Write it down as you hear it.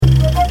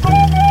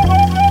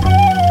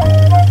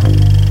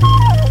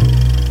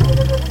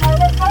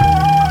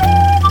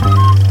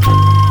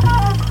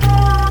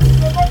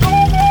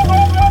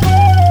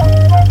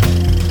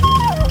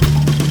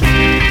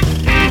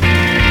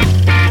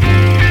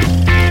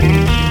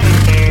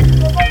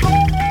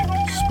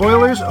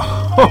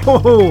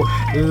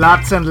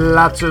Lots and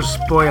lots of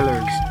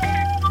spoilers.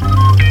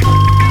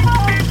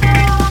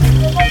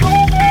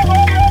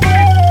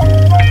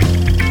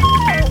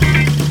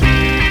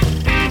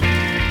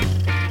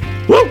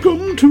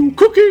 Welcome to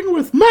Cooking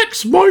with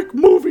Max Mike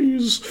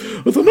Movies,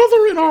 with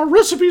another in our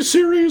recipe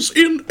series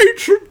in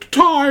ancient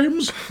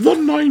times, the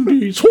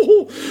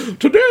 90s.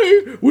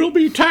 Today, we'll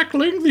be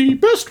tackling the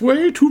best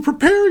way to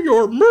prepare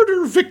your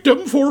murder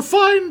victim for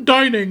fine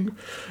dining.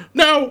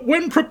 Now,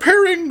 when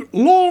preparing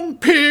long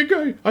pig,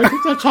 I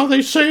think that's how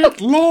they say it,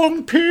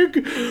 long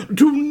pig,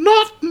 do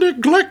not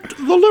neglect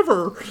the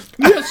liver.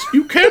 Yes,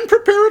 you can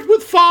prepare it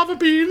with fava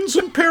beans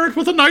and pair it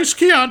with a nice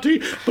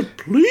Chianti, but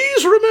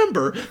please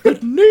remember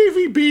that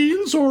navy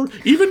beans or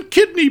even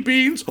kidney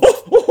beans,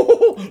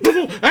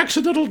 little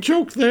accidental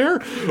joke there,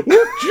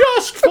 work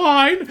just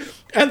fine.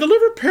 And the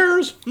liver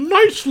pairs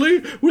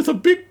nicely with a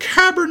big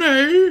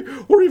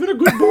Cabernet or even a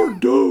good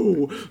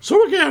Bordeaux.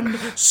 So again,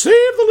 save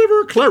the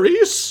liver,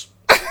 Clarice.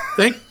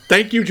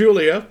 Thank you,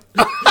 Julia.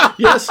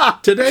 Yes,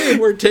 today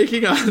we're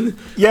taking on...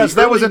 Yes,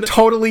 that was a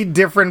totally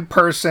different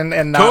person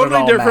and not totally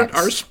at all different.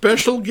 Max. Our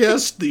special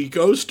guest, the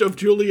ghost of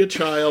Julia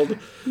Child,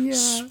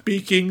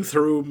 speaking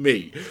through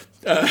me.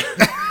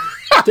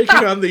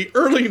 Taking on the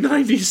early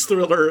 90s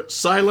thriller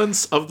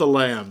Silence of the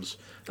Lambs.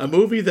 A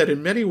movie that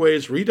in many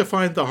ways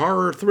redefined the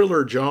horror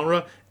thriller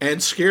genre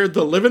and scared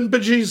the living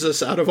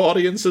bejesus out of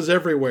audiences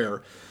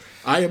everywhere.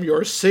 I am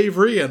your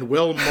savory and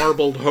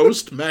well-marbled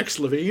host, Max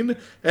Levine,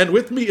 and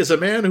with me is a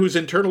man whose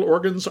internal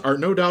organs are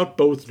no doubt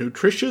both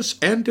nutritious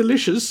and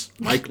delicious,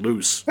 Mike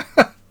Luce.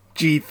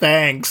 Gee,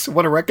 thanks.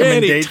 What a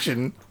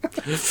recommendation.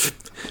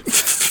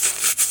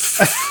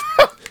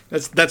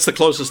 That's the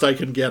closest I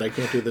can get. I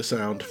can't do the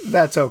sound.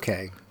 That's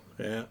okay.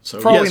 Yeah.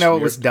 So For all we know,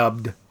 it was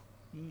dubbed.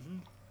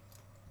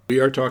 We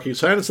are talking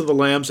Silence of the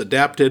Lambs,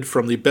 adapted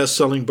from the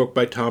best-selling book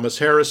by Thomas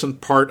Harrison,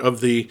 part of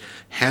the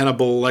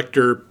Hannibal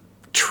Lecter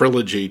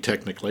trilogy,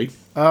 technically.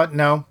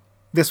 No.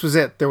 This was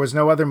it. There was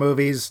no other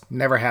movies.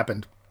 Never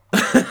happened.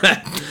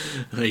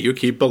 You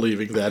keep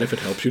believing that if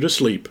it helps you to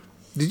sleep.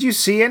 Did you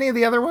see any of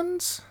the other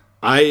ones?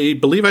 I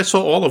believe I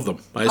saw all of them.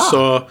 I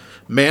saw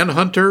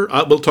Manhunter.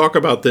 We'll talk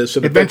about this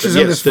in Adventures a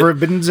bit. in the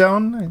Forbidden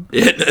Zone?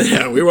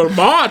 Yeah, we will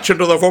march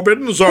into the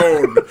Forbidden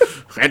Zone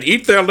and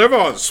eat their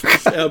livers.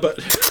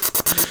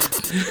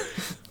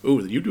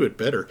 Ooh, you do it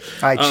better.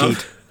 I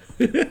cheat.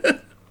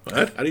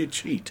 What? How do you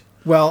cheat?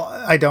 Well,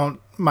 I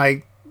don't.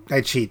 I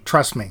cheat.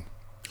 Trust me.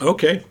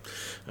 Okay.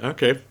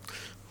 But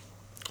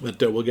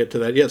we'll get to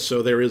that. Yes,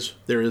 so there is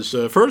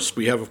first,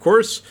 we have, of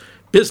course,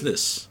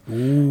 business.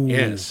 Ooh.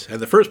 Yes, and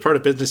the first part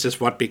of business is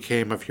what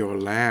became of your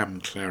lamb,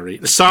 Clary.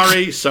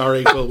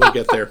 Sorry. We'll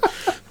get there.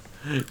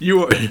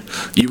 You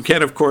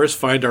can, of course,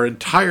 find our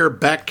entire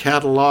back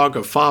catalog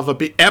of Fava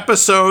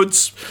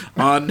episodes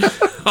on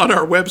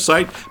our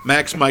website,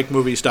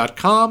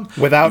 maxmikemovies.com.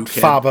 Without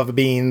fava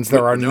beans.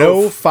 There are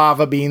no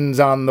fava beans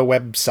on the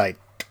website.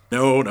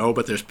 No,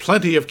 but there's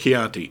plenty of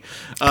Chianti.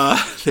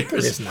 There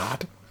is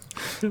not.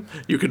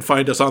 You can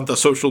find us on the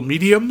social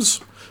mediums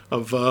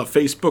of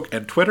Facebook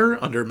and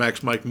Twitter under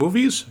Max Mike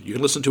Movies. You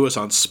can listen to us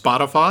on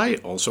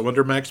Spotify, also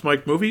under Max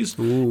Mike Movies,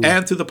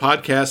 and through the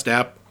podcast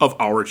app of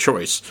our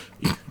choice,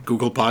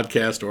 Google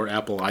Podcast or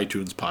Apple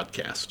iTunes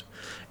Podcast.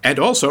 And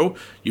also,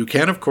 you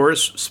can, of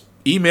course,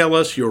 email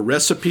us your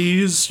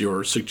recipes,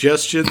 your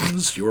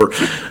suggestions, your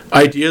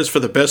ideas for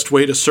the best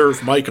way to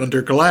serve Mike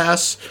under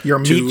glass. Your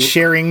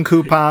meat-sharing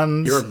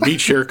coupons. Your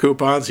meat-share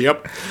coupons,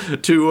 yep.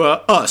 To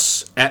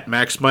us at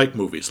Max Mike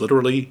Movies.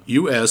 Literally,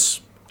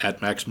 US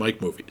at Max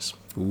Mike Movies.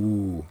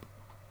 Ooh.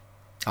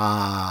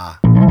 Ah.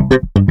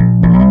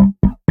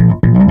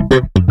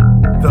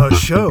 The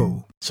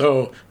show.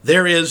 So,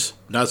 there is,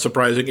 not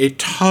surprising, a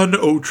ton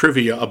of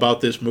trivia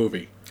about this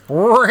movie.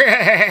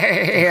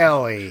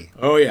 Really?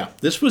 Oh, yeah.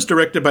 This was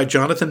directed by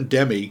Jonathan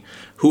Demme,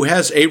 who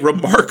has a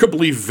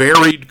remarkably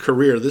varied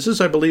career. This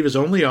is, I believe, his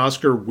only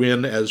Oscar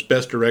win as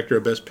Best Director or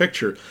Best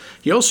Picture.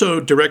 He also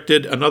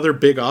directed another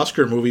big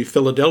Oscar movie,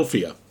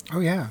 Philadelphia. Oh,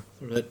 yeah.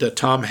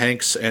 Tom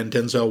Hanks and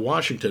Denzel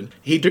Washington.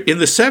 In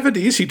the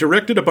 70s, he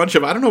directed a bunch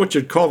of, I don't know what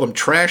you'd call them,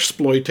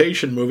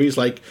 trash-sploitation movies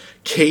like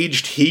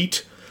Caged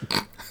Heat,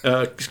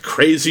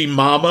 Crazy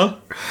Mama.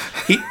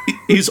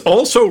 He's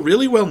also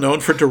really well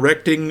known for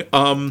directing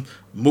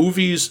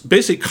movies,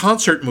 basically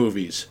concert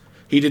movies.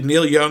 He did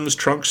Neil Young's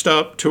Trunk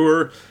Stop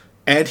Tour,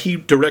 and he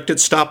directed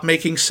Stop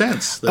Making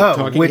Sense, the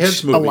Talking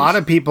Heads movies. A lot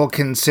of people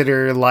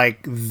consider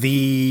like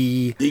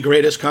the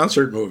greatest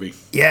concert movie.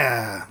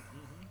 Yeah.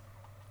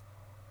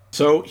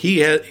 So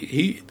he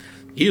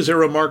is a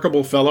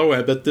remarkable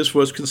fellow, but this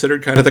was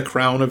considered kind of the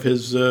crown of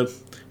his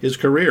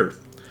career.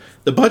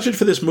 The budget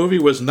for this movie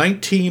was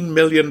 $19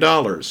 million.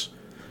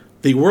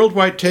 The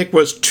worldwide take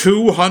was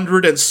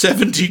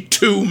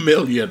 $272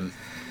 million.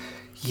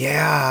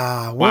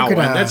 Yeah. Wow, and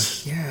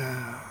that's...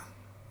 Yeah.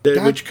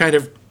 Which kind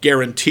of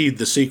guaranteed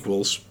the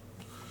sequels.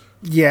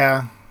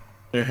 Yeah.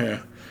 Uh-huh.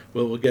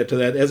 Well, we'll get to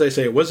that. As I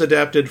say, it was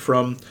adapted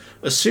from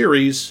a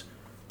series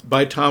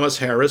by Thomas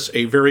Harris,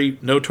 a very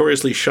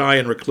notoriously shy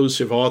and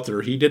reclusive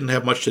author. He didn't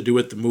have much to do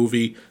with the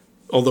movie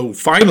Although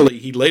finally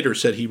he later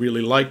said he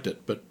really liked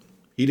it, but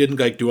he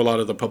didn't do a lot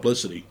of the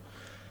publicity.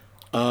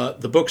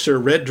 The books are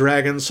Red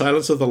Dragon,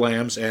 Silence of the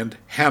Lambs, and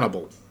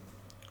Hannibal.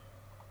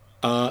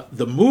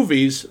 The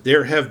movies,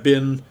 there have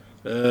been,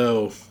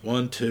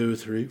 1, 2,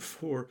 3,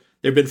 4.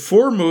 There have been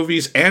 4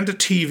 movies and a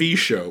TV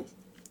show.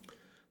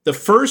 The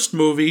first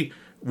movie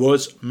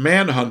was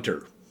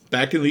Manhunter,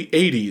 back in the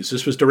 80s.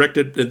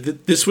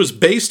 This was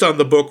based on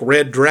the book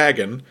Red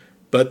Dragon,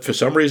 but for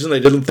some reason they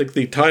didn't think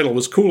the title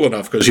was cool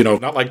enough, because,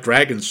 not like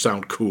dragons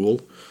sound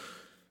cool.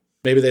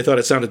 Maybe they thought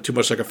it sounded too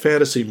much like a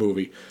fantasy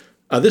movie.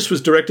 This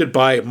was directed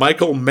by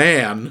Michael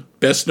Mann,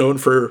 best known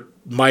for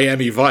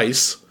Miami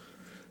Vice,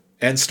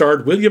 and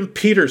starred William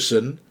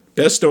Peterson,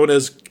 best known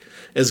as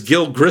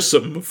Gil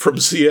Grissom from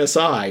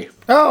CSI.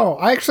 Oh,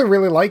 I actually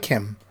really like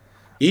him.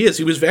 He is.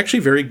 He was actually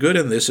very good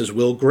in this as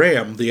Will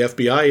Graham, the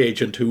FBI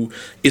agent who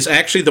is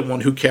actually the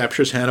one who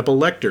captures Hannibal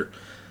Lecter.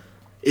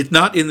 It's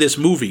not in this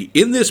movie.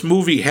 In this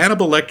movie,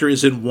 Hannibal Lecter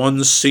is in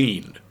one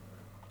scene.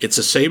 It's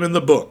the same in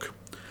the book.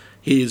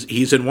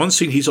 He's in one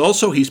scene.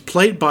 He's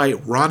played by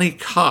Ronnie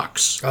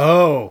Cox.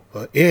 Oh,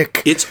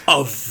 ick. It's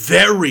a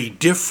very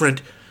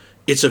different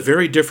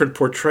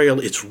portrayal.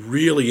 It's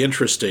really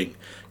interesting.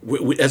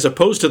 As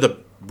opposed to the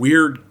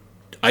weird,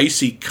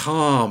 icy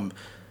calm,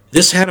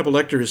 this Hannibal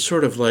Lecter is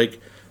sort of like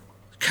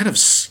kind of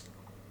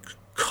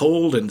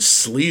cold and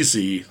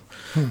sleazy.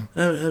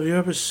 Have you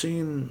ever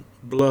seen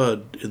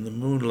blood in the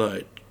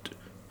moonlight?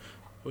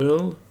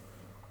 Well,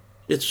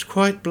 it's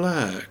quite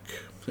black.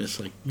 It's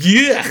like,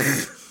 yeah!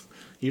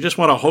 You just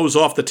want to hose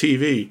off the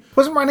TV.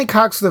 Wasn't Ronnie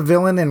Cox the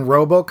villain in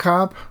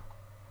RoboCop?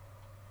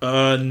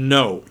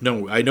 No.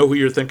 I know who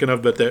you're thinking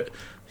of, but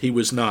he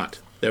was not.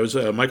 That was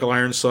Michael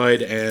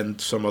Ironside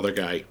and some other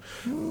guy.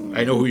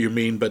 I know who you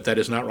mean, but that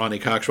is not Ronnie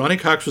Cox. Ronnie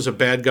Cox was a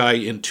bad guy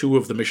in 2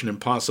 of the Mission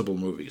Impossible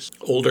movies.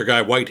 Older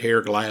guy, white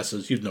hair,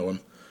 glasses, you'd know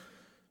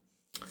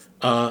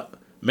him.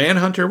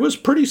 Manhunter was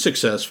pretty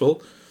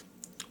successful.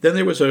 Then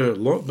there was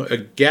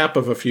a gap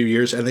of a few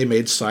years, and they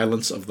made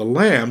Silence of the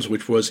Lambs,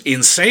 which was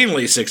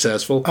insanely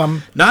successful.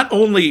 Not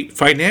only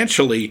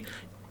financially,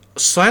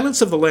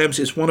 Silence of the Lambs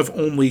is one of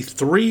only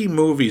 3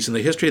 movies in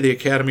the history of the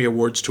Academy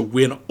Awards to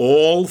win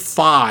all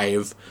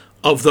 5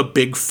 of the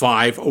big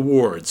 5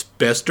 awards.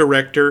 Best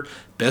Director,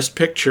 Best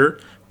Picture,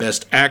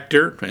 Best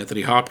Actor,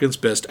 Anthony Hopkins,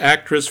 Best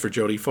Actress for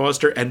Jodie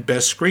Foster, and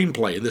Best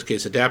Screenplay, in this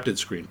case, Adapted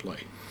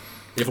Screenplay.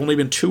 There have only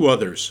been 2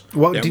 others. Do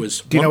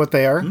you know what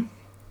they are?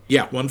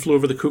 Yeah, One Flew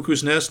Over the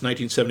Cuckoo's Nest,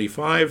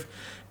 1975,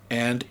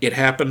 and It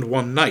Happened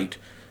One Night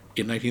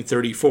in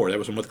 1934. That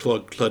was one with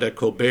Claudette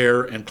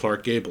Colbert and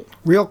Clark Gable.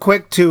 Real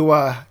quick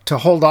to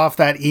hold off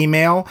that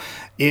email,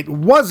 it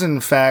was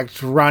in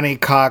fact Ronnie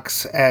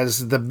Cox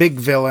as the big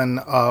villain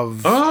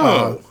of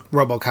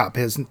RoboCop.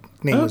 His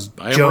name was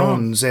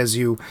Jones, as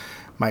you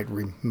might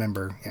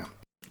remember. Yeah,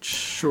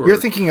 sure. You're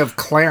thinking of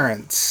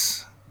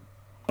Clarence.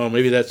 Oh,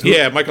 maybe that's...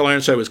 Yeah, Michael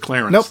Ironside was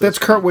Clarence. Nope, that's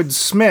Kurtwood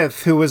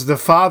Smith, who was the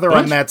father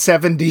on that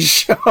 70s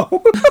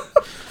show.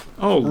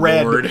 Oh,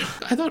 Red. Lord.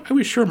 I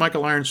was sure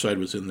Michael Ironside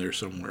was in there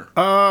somewhere.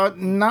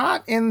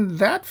 Not in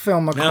that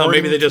film, according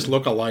maybe they just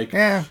look alike.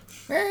 Yeah.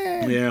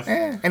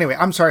 Anyway,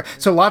 I'm sorry.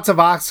 So lots of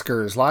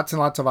Oscars. Lots and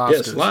lots of Oscars.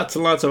 Yes, lots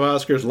and lots of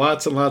Oscars.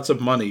 Lots and lots of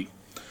money.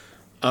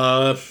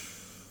 There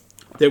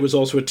was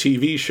also a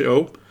TV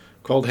show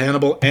called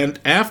Hannibal. And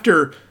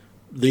after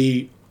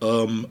the...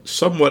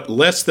 somewhat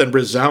less than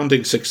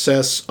resounding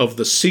success of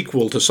the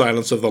sequel to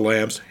Silence of the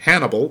Lambs,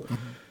 Hannibal,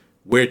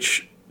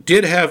 which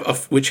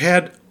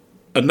had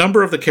a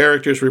number of the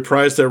characters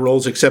reprise their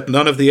roles except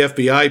none of the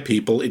FBI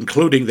people,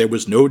 including there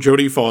was no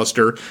Jodie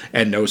Foster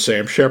and no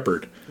Sam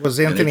Shepard. Was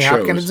Anthony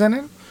Hopkins in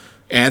it?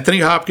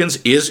 Anthony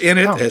Hopkins is in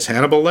it as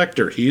Hannibal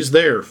Lecter. He's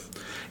there.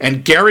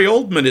 And Gary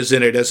Oldman is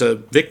in it as a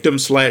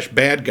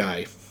victim/bad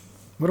guy.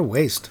 What a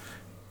waste.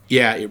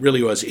 Yeah, it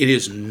really was. It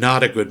is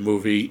not a good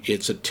movie.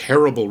 It's a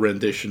terrible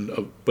rendition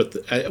of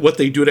what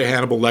they do to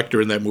Hannibal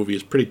Lecter in that movie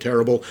is pretty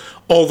terrible,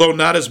 although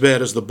not as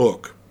bad as the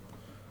book.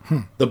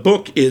 The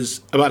book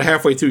is about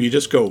halfway through. You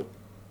just go,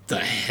 the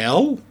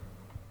hell?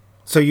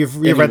 So you've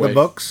read the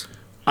books?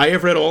 I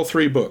have read all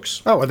 3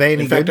 books. Oh, are they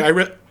any good? In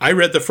fact, I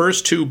read the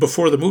first 2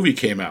 before the movie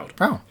came out.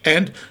 Oh.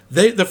 And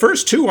the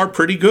first 2 are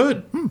pretty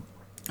good.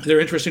 They're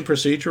interesting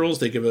procedurals.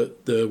 They give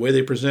the way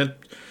they present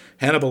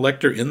Hannibal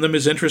Lecter in them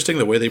is interesting.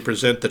 The way they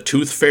present the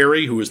Tooth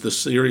Fairy, who is the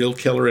serial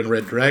killer in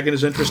Red Dragon,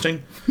 is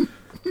interesting.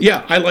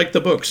 Yeah, I like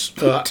the books.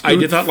 I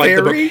did not like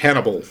the book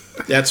Hannibal.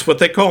 That's what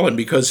they call him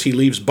because he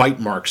leaves bite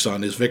marks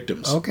on his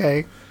victims.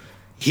 Okay.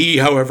 He,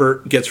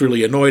 however, gets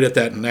really annoyed at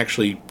that and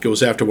actually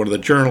goes after one of the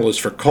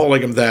journalists for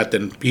calling him that,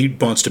 and he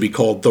wants to be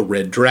called the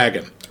Red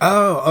Dragon.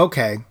 Oh,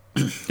 okay.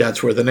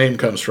 That's where the name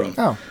comes from.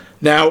 Oh.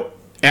 Now,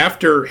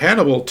 after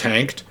Hannibal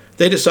tanked,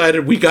 they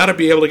decided we got to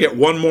be able to get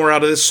one more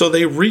out of this, so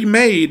they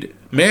remade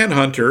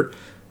Manhunter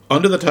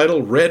under the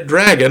title Red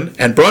Dragon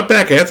and brought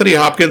back Anthony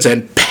Hopkins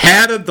and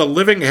padded the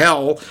living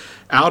hell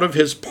out of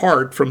his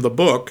part from the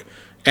book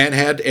and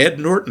had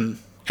Edward Norton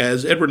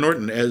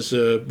as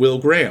Will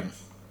Graham.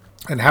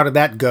 And how did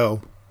that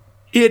go?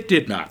 It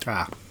did not.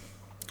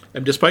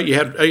 And despite you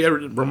had a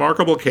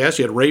remarkable cast,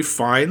 you had Ralph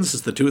Fiennes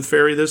as the Tooth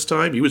Fairy this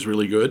time. He was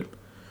really good.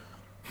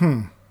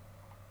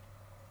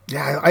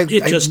 Yeah,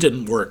 it just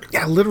didn't work.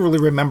 Yeah, I literally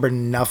remember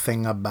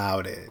nothing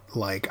about it.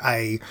 Like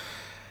I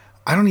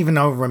don't even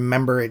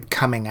remember it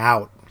coming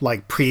out,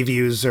 like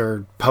previews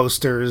or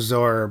posters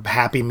or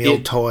Happy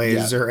Meal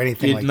toys or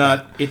anything like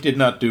that. It did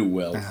not do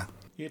well. Yeah.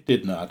 It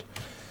did not.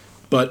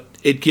 But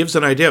it gives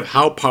an idea of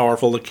how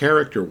powerful the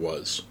character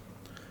was.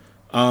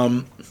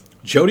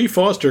 Jodie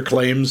Foster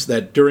claims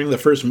that during the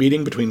first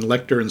meeting between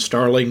Lecter and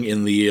Starling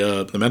in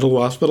the mental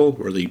hospital,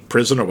 or the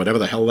prison, or whatever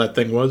the hell that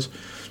thing was,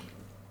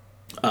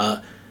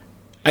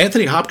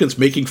 Anthony Hopkins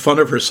making fun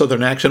of her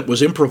Southern accent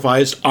was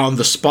improvised on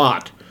the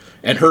spot.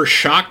 And her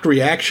shocked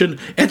reaction,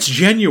 it's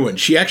genuine.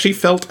 She actually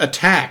felt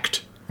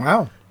attacked.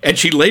 Wow. And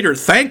she later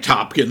thanked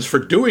Hopkins for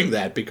doing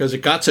that because it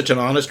got such an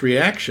honest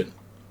reaction.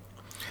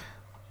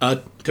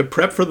 To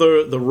prep for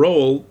the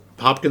role,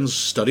 Hopkins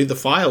studied the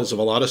files of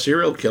a lot of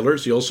serial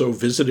killers. He also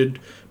visited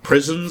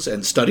prisons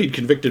and studied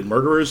convicted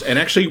murderers and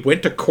actually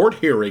went to court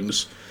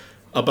hearings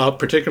about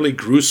particularly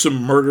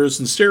gruesome murders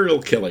and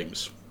serial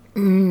killings.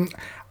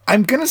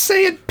 I'm going to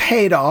say it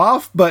paid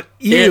off, but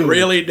ew. It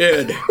really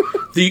did.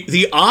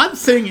 The odd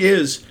thing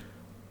is,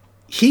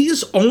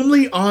 he's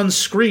only on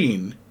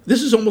screen.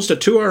 This is almost a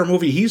 2-hour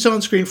movie. He's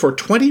on screen for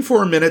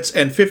 24 minutes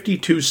and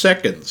 52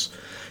 seconds.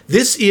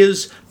 This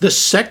is the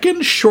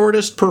second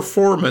shortest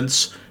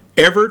performance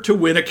ever to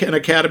win an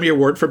Academy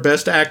Award for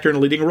Best Actor in a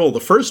Leading Role. The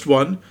first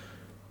one,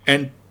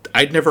 and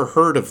I'd never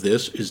heard of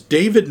this, is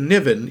David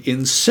Niven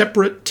in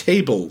Separate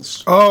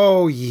Tables.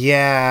 Oh,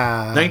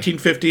 yeah.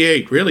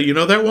 1958. Really? You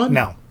know that one?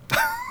 No.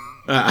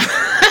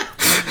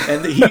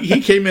 And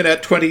he came in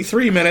at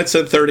 23 minutes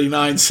and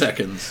 39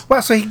 seconds. Wow,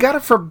 so he got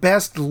it for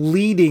Best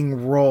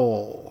Leading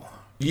Role.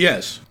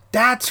 Yes.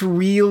 That's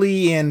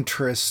really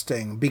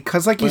interesting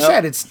because, like you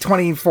said, it's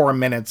 24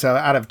 minutes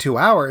out of 2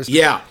 hours.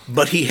 Yeah,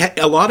 but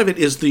a lot of it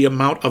is the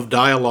amount of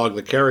dialogue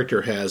the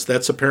character has.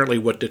 That's apparently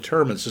what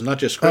determines. It's not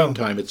just screen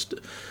time, it's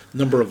the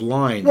number of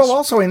lines. Well,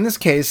 also in this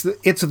case,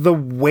 it's the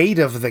weight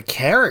of the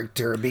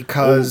character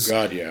because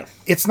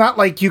it's not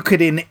like you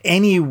could in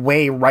any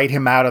way write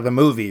him out of the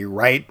movie,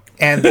 right?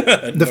 And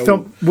the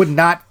film would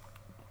not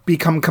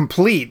become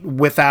complete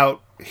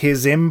without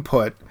his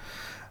input.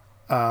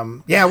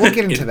 We'll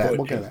get into that.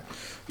 We'll get to that.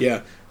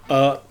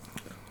 Yeah.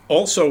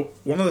 Also,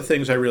 one of the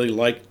things I really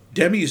like,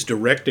 Demi's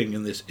directing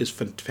in this is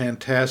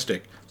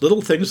fantastic.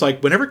 Little things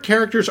like whenever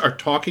characters are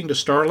talking to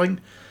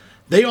Starling,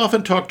 they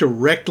often talk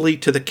directly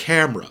to the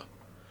camera.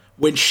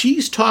 When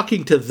she's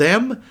talking to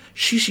them,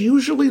 she's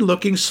usually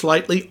looking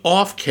slightly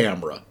off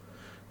camera.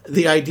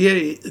 The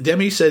idea,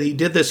 Demi said he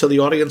did this so the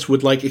audience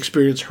would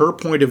experience her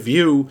point of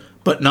view,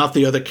 but not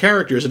the other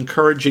characters,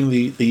 encouraging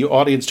the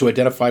audience to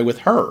identify with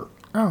her.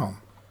 Oh.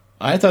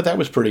 I thought that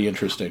was pretty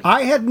interesting.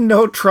 I had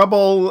no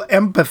trouble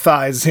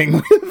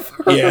empathizing with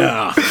her.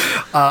 Yeah.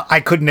 I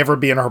could never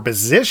be in her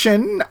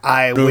position.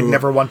 I would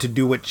never want to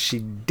do what she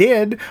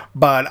did,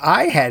 but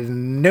I had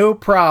no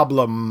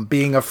problem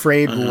being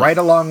afraid right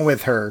along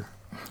with her.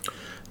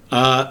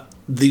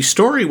 The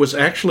story was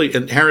actually,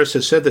 and Harris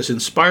has said this,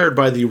 inspired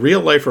by the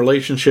real-life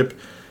relationship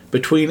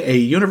between a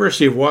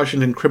University of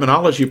Washington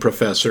criminology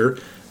professor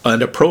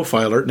and a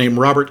profiler named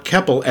Robert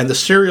Keppel and the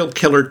serial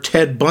killer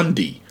Ted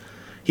Bundy.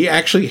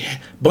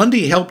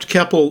 Bundy helped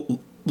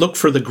Keppel look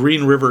for the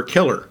Green River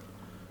Killer,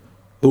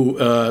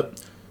 but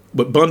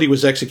Bundy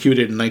was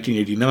executed in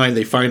 1989.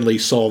 They finally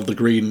solved the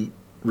Green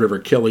River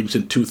killings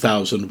in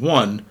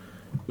 2001,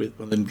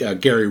 when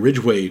Gary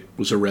Ridgway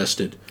was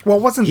arrested. Well,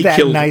 wasn't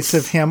that nice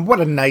of him?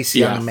 What a nice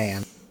young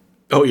man.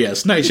 Oh,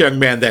 yes, nice young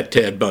man, that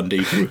Ted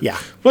Bundy. Yeah.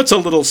 What's a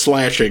little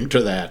slashing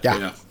to that?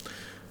 Yeah.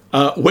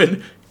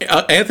 When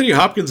Anthony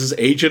Hopkins'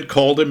 agent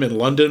called him in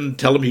London,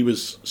 tell him he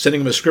was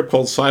sending him a script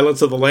called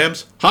Silence of the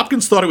Lambs,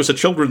 Hopkins thought it was a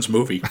children's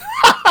movie.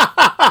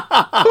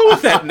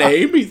 With that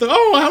name, he thought,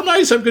 oh, how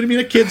nice, I'm going to be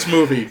in a kid's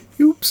movie.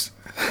 Oops.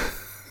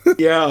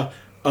 Yeah.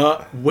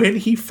 When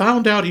he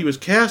found out he was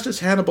cast as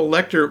Hannibal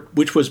Lecter,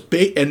 which was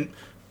and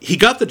he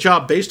got the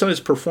job based on his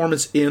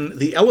performance in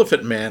The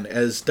Elephant Man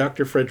as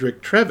Dr.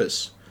 Frederick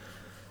Trevis.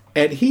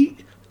 And he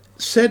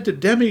said to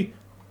Demi,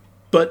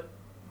 but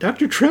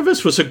Dr.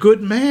 Trevis was a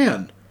good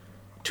man.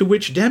 To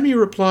which Demi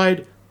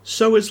replied,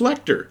 so is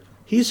Lecter.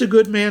 He's a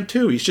good man,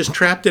 too. He's just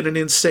trapped in an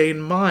insane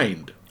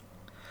mind.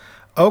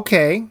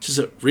 Okay. Which is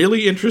a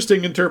really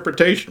interesting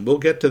interpretation. We'll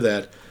get to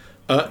that.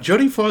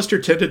 Jodie Foster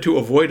tended to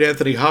avoid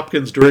Anthony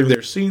Hopkins during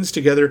their scenes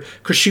together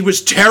because she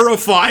was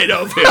terrified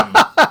of him.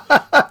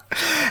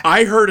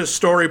 I heard a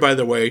story, by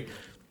the way.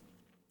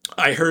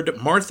 I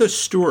heard Martha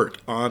Stewart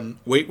on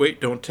Wait, Wait,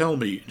 Don't Tell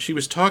Me. She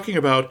was talking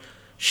about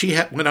she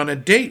went on a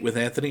date with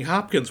Anthony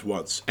Hopkins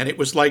once, and it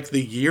was like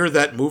the year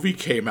that movie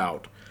came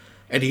out.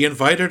 And he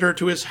invited her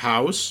to his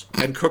house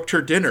and cooked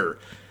her dinner.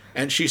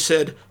 And she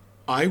said,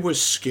 I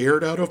was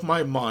scared out of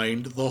my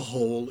mind the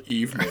whole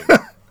evening.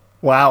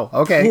 Wow,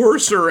 okay. Poor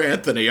Sir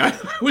Anthony. I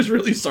was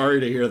really sorry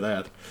to hear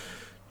that.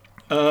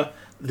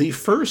 The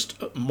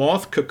first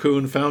moth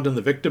cocoon found in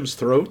the victims'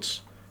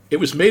 throats, it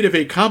was made of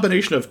a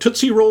combination of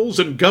Tootsie Rolls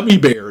and gummy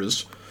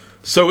bears.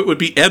 so it would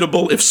be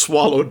edible if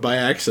swallowed by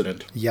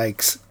accident.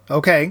 Yikes.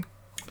 Okay.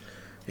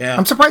 Yeah.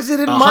 I'm surprised they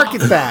didn't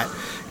market that.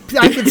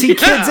 I can see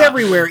kids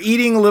everywhere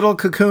eating little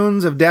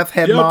cocoons of death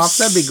head moths.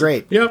 That'd be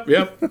great. Yep.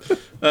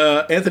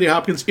 Anthony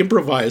Hopkins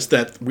improvised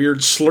that weird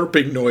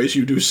slurping noise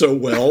you do so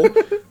well.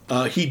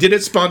 He did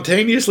it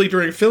spontaneously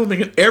during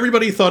filming, and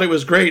everybody thought it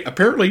was great.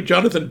 Apparently,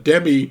 Jonathan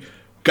Demme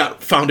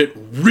found it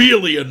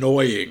really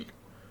annoying,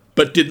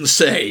 but didn't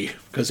say,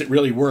 because it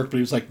really worked. But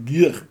he was like,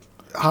 ugh.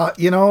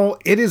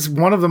 It is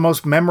one of the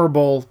most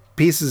memorable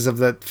pieces of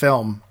the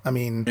film. I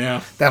mean,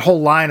 that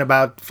whole line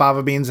about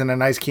fava beans and a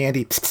nice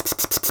candy.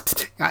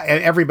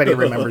 Everybody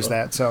remembers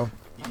that. So,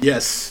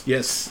 yes.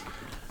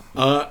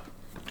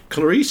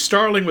 Clarice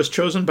Starling was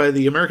chosen by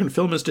the American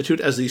Film Institute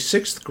as the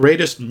 6th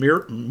greatest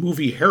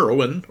movie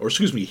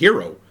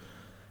hero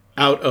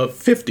out of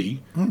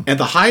 50, and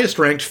the highest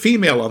ranked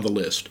female on the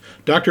list.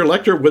 Dr.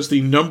 Lecter was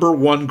the number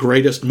 1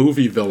 greatest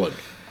movie villain,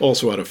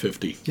 also out of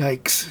 50.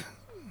 Yikes.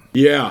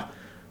 Yeah.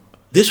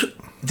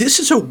 This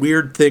is a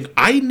weird thing.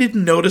 I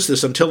didn't notice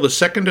this until the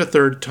second or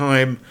third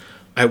time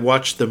I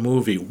watched the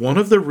movie. One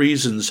of the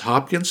reasons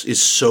Hopkins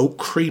is so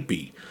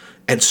creepy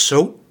and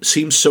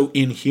seems so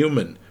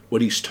inhuman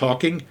when he's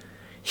talking,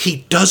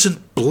 he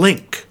doesn't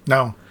blink.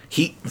 No.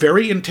 He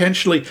very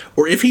intentionally,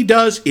 or if he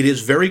does, it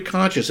is very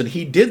conscious. And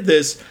he did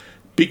this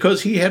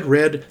because he had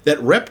read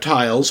that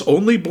reptiles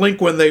only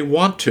blink when they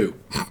want to.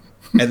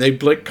 And they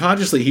blink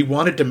consciously. He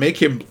wanted to make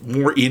him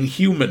more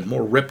inhuman,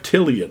 more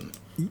reptilian.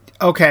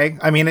 Okay.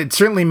 I mean, it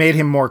certainly made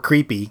him more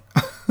creepy.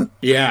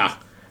 Yeah.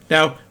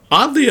 Now,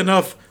 oddly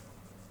enough,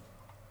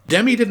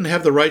 Demme didn't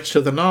have the rights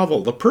to the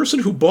novel. The person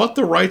who bought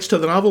the rights to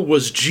the novel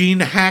was Gene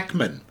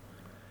Hackman.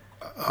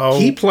 Oh.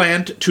 He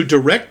planned to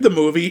direct the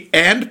movie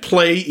and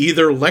play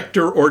either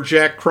Lecter or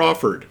Jack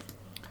Crawford.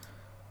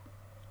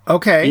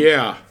 Okay.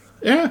 Yeah.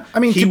 I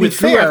mean, to be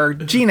fair,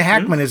 Gene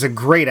Hackman is a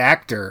great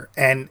actor,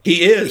 and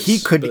he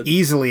could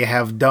easily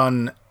have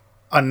done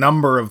a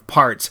number of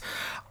parts.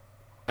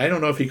 I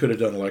don't know if he could have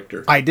done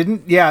Lecter. I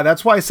didn't. Yeah,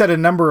 that's why I said a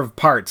number of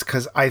parts,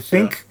 because I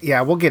think,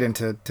 we'll get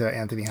into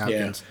Anthony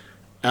Hopkins.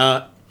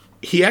 Yeah.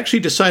 He actually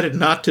decided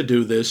not to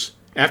do this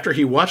after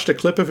he watched a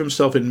clip of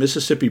himself in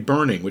Mississippi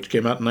Burning, which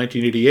came out in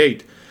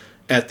 1988,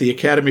 at the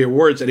Academy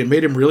Awards, and it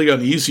made him really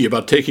uneasy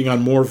about taking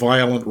on more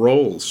violent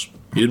roles.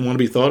 He didn't want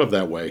to be thought of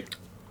that way.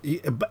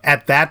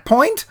 At that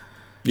point?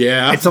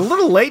 Yeah. It's a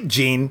little late,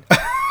 Gene.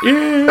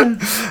 Yeah.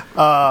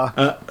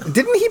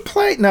 Didn't he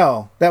play?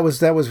 No, that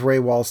was Ray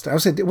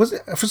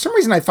Walston. For some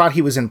reason I thought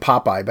he was in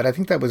Popeye, but I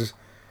think that was...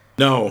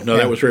 No,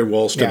 that was Ray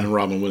Walston and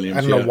Robin Williams.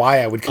 I don't know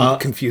why I would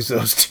confuse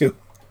those two.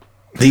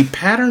 The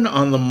pattern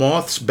on the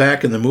moth's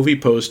back in the movie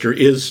poster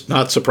is,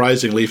 not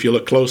surprisingly if you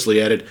look closely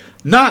at it,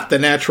 not the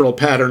natural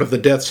pattern of the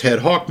death's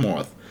head hawk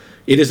moth.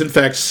 It is, in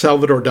fact,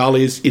 Salvador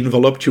Dali's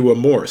Involuptua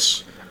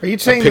morse. Are you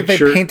saying that they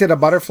painted a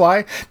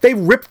butterfly? They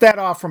ripped that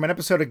off from an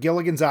episode of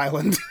Gilligan's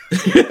Island.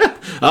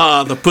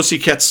 The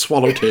Pussycat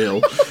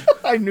Swallowtail.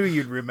 I knew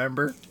you'd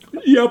remember.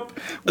 Yep.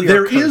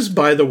 There is,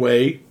 by the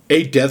way,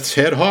 a death's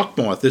head hawk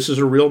moth. This is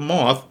a real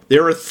moth.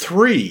 There are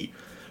 3.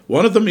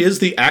 One of them is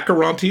the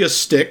Acherontius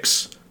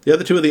styx. The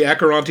other 2 are the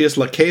Acherontius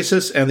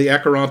lachesis and the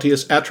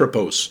Acherontius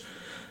atropos.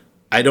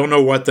 I don't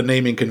know what the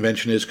naming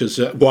convention is,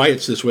 why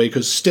it's this way,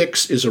 because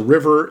Styx is a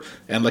river,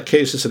 and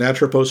Lachesis and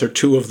Atropos are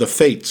 2 of the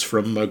fates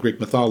from Greek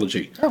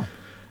mythology. Oh.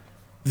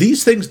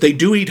 These things, they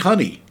do eat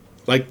honey.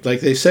 Like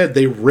they said,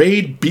 they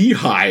raid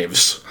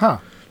beehives. Huh.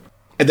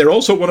 And they're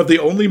also one of the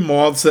only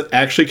moths that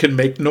actually can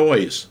make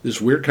noise.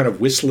 This weird kind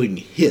of whistling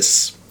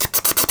hiss.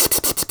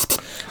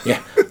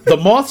 Yeah. The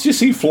moths you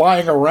see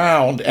flying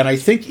around, and I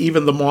think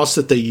even the moths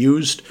that they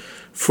used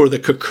for the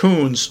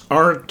cocoons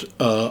aren't...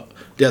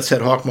 Death's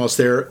head hawk moths,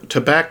 they're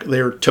tobacco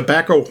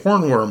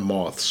hornworm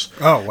moths.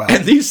 Oh, wow.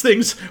 And these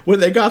things, when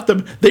they got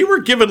them, they were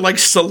given like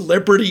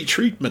celebrity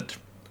treatment.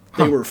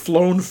 They were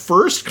flown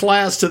first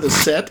class to the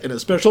set in a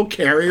special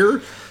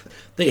carrier.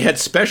 They had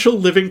special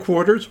living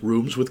quarters,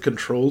 rooms with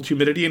controlled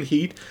humidity and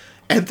heat,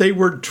 and they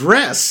were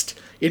dressed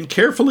in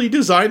carefully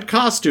designed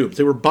costumes.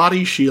 They were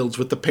body shields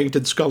with the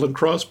painted skull and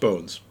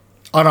crossbones.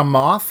 On a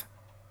moth?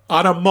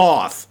 On a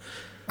moth.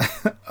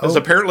 Because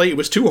apparently it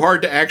was too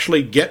hard to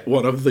actually get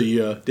one of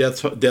the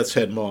Death's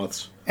Head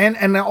moths.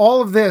 And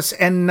all of this,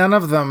 and none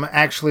of them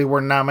actually were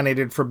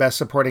nominated for Best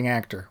Supporting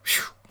Actor.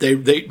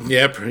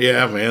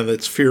 Yeah, man,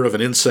 that's fear of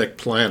an insect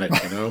planet,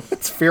 you know?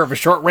 It's fear of a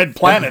short red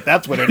planet,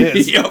 that's what it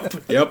is.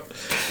 Yep.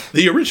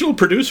 The original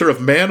producer of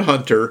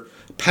Manhunter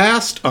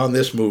passed on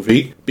this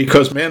movie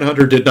because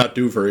Manhunter did not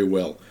do very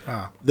well.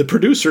 The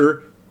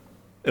producer,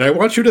 and I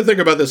want you to think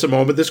about this a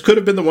moment, this could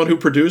have been the one who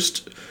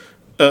produced...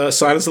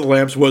 Silence of the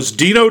Lambs, was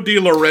Dino De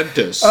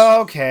Laurentiis.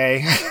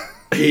 Okay.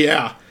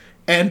 Yeah.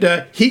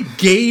 And he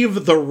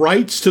gave the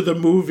rights to the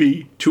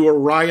movie to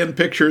Orion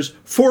Pictures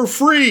for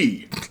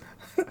free.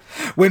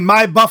 When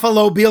my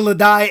buffalo Bill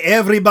die,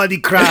 everybody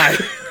cry.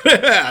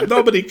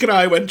 Nobody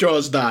cry when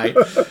Jaws die.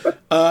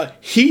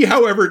 He,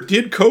 however,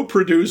 did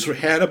co-produce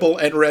Hannibal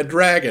and Red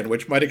Dragon,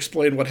 which might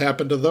explain what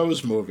happened to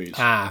those movies.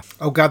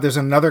 Oh, God, there's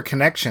another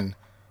connection.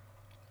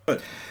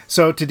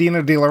 So to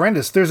Dino De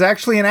Laurentiis, there's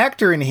actually an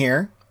actor in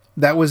here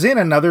that was in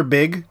another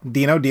big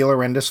Dino De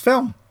Laurentiis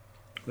film.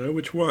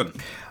 Which one?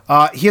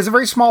 He has a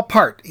very small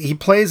part. He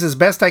plays, as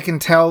best I can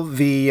tell,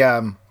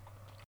 the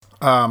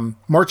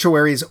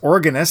mortuary's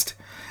organist,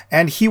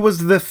 and he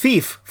was the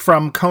thief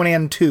from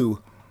Conan 2,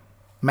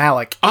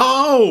 Malik.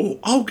 Oh,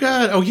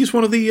 God! Oh, he's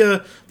one of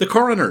the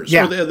coroners.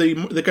 Yeah,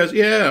 the guys.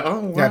 Yeah. Oh,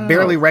 wow. Yeah, I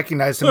barely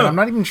recognized him, and I'm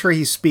not even sure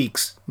he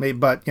speaks.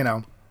 But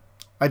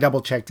I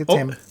double checked. It's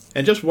him.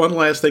 And just one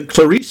last thing: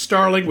 Clarice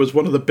Starling was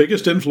one of the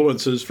biggest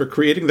influences for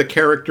creating the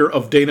character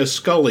of Dana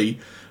Scully,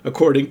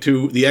 according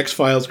to the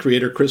X-Files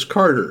creator Chris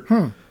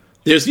Carter.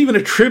 There's even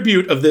a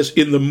tribute of this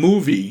in the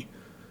movie.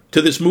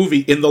 To this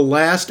movie in the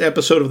last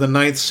episode of the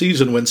 9th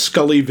season when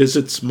Scully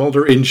visits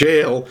Mulder in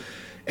jail,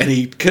 and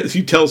he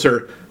tells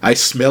her, "I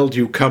smelled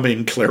you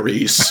coming,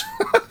 Clarice."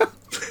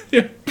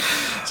 Yeah.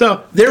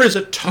 So there is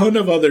a ton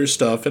of other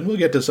stuff, and we'll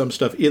get to some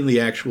stuff in the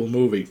actual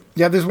movie.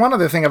 Yeah, there's one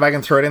other thing, if I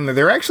can throw it in there.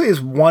 There actually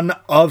is one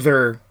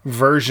other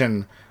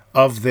version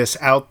of this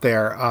out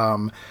there.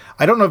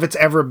 I don't know if it's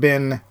ever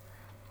been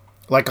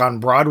like on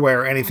Broadway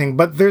or anything,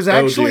 but there's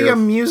actually a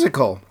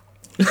musical.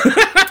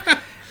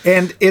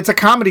 And it's a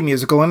comedy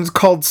musical, and it's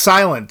called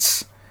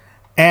Silence.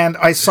 And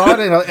I saw it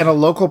in a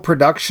local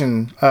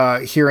production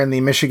here in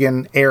the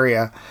Michigan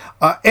area,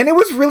 and it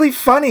was really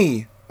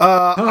funny.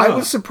 I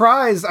was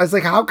surprised. I was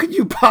like, how could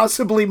you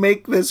possibly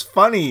make this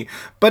funny?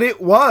 But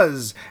it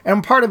was.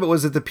 And part of it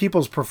was that the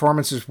people's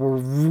performances were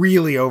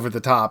really over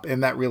the top,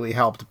 and that really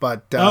helped.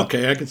 But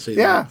okay, I can see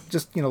that. Yeah,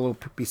 just a little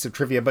piece of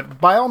trivia.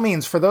 But by all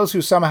means, for those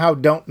who somehow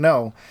don't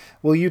know,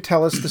 will you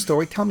tell us the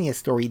story? Tell me a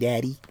story,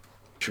 Daddy.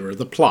 Sure,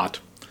 the plot.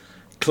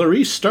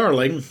 Clarice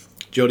Starling,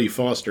 Jodie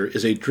Foster,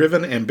 is a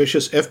driven,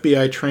 ambitious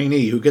FBI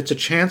trainee who gets a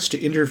chance to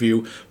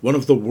interview one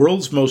of the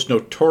world's most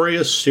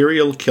notorious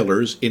serial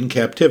killers in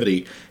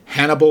captivity,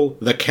 Hannibal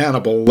the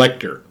Cannibal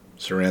Lecter,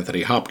 Sir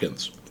Anthony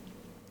Hopkins.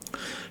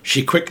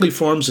 She quickly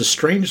forms a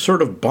strange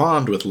sort of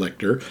bond with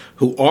Lecter,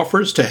 who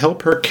offers to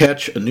help her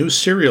catch a new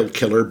serial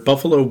killer,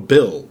 Buffalo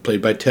Bill,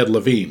 played by Ted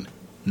Levine.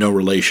 No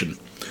relation.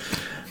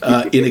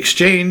 In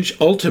exchange,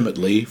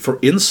 ultimately, for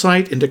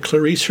insight into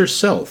Clarice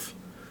herself.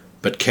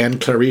 But can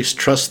Clarice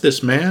trust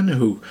this man,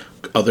 who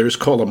others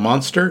call a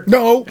monster?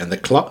 No. And the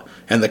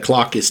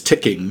clock is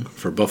ticking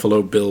for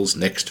Buffalo Bill's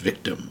next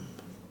victim.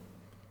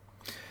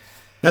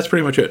 That's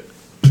pretty much it.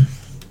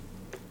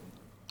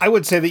 I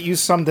would say that you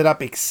summed it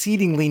up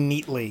exceedingly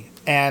neatly,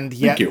 and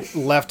yet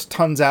left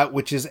tons out,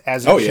 which is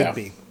as it should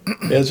be.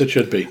 As it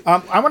should be.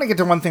 I want to get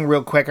to one thing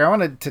real quick. I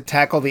wanted to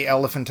tackle the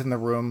elephant in the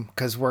room,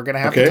 because we're going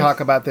to have to talk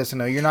about this. I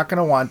know you're not going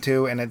to want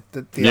to, and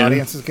the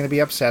audience is going to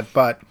be upset,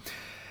 but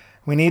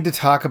we need to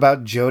talk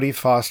about Jodie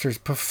Foster's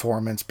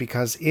performance,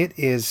 because it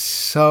is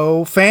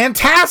so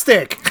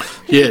fantastic.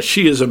 Yeah,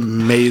 she is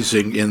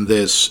amazing in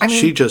this. I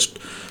mean,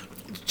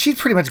 she's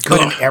pretty much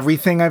good in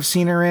everything I've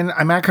seen her in.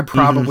 I mean, I could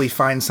probably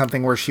find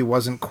something where she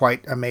wasn't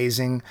quite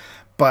amazing,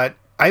 but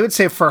I would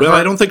say for her,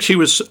 I don't think she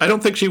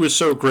was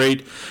so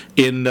great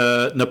in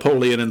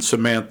Napoleon and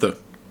Samantha.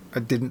 I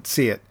didn't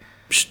see it.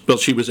 Well,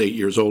 she was 8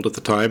 years old at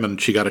the time, and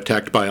she got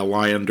attacked by a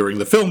lion during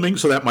the filming,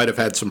 so that might have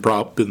had some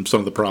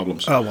of the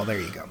problems. Oh, well, there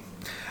you go.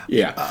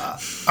 Yeah.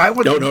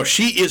 No,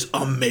 she is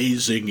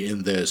amazing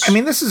in this. I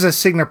mean, this is a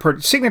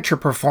signature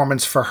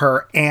performance for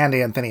her and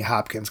Anthony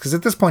Hopkins, because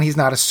at this point he's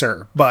not a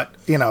sir, but,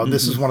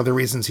 this is one of the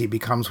reasons he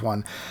becomes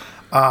one.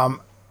 And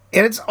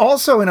it's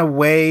also, in a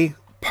way,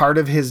 part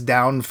of his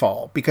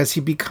downfall, because he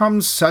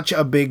becomes such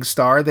a big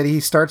star that he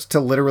starts to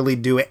literally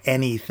do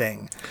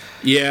anything.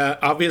 Yeah,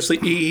 obviously,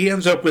 he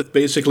ends up with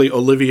basically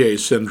Olivier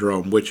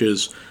syndrome, which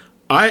is,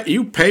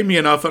 you pay me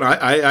enough and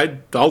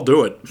I'll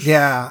do it.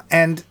 Yeah,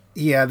 and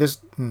yeah,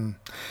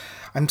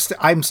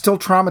 I'm still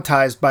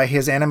traumatized by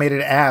his animated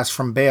ass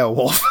from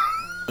Beowulf.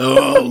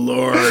 Oh,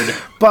 Lord.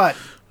 But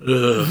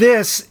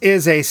this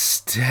is a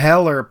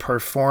stellar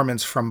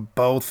performance from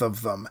both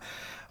of them.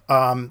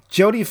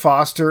 Jodie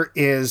Foster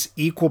is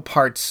equal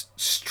parts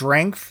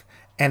strength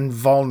and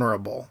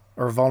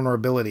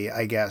vulnerability,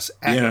 I guess.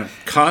 Yeah,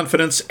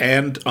 confidence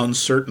and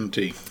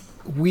uncertainty.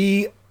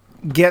 We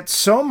get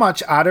so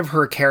much out of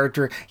her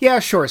character. Yeah,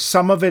 sure,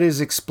 some of it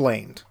is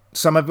explained.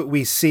 Some of it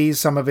we see,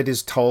 some of it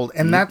is told,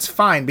 and that's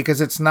fine,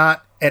 because it's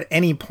not at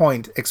any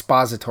point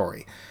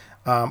expository,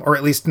 or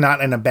at least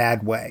not in a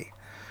bad way.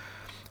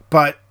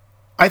 But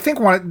I think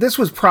this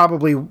was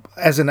probably,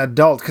 as an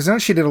adult, because I know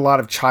she did a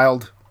lot of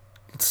child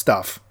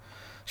stuff.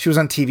 She was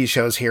on TV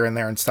shows here and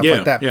there and stuff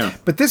like that. Yeah.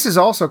 But this is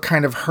also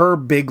kind of her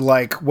big,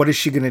 what is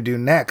she going to do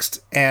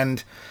next?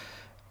 And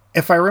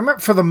if I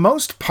remember, for the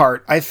most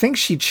part, I think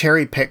she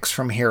cherry picks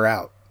from here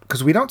out.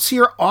 Because we don't see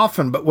her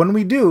often, but when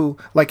we do,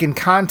 like in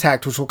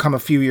Contact, which will come a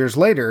few years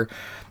later,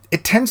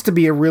 it tends to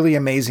be a really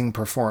amazing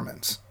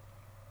performance.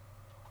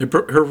 Her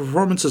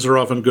performances are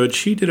often good.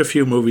 She did a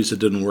few movies that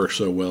didn't work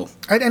so well.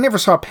 I never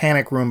saw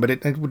Panic Room, but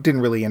it didn't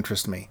really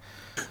interest me.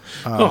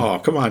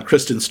 Come on,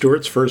 Kristen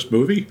Stewart's first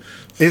movie?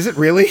 Is it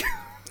really?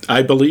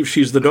 I believe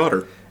she's the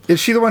daughter.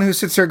 Is she the one who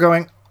sits there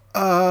going,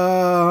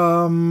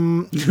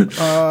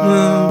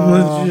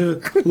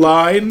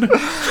 Line?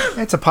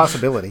 It's a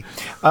possibility.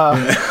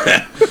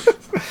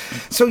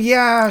 So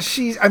yeah,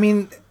 I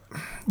mean,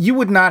 you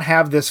would not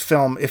have this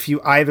film if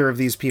either of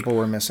these people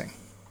were missing.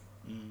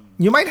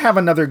 You might have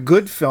another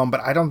good film,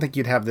 but I don't think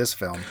you'd have this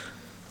film.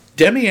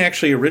 Demi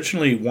actually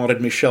originally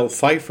wanted Michelle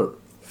Pfeiffer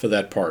for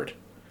that part,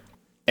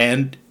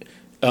 and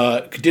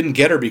didn't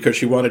get her because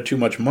she wanted too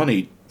much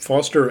money.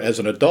 Foster, as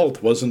an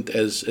adult, wasn't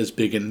as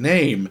big a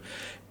name.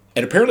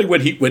 And apparently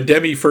when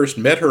Demi first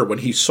met her, when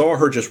he saw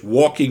her just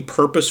walking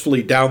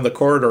purposefully down the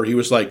corridor, he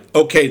was like,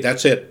 okay,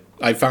 that's it.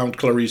 I found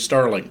Clarice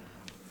Starling.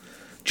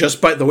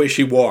 Just by the way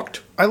she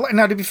walked.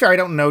 Now, to be fair, I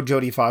don't know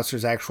Jodie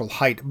Foster's actual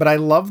height, but I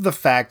love the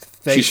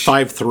fact that she's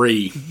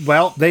 5'3".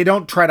 Well, they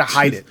don't try to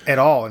hide it at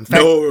all. In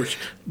fact, no.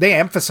 They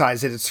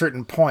emphasize it at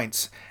certain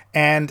points.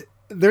 And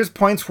there's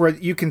points where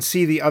you can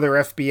see the other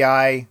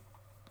FBI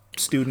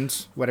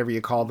students, whatever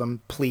you call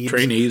them, plebes.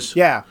 Trainees.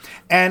 Yeah.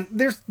 And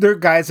there are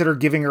guys that are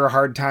giving her a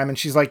hard time, and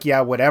she's like,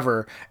 yeah,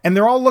 whatever. And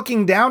they're all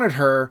looking down at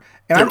her.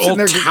 And they're all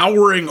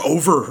towering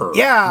over her.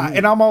 Yeah.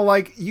 And I'm all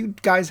like, you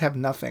guys have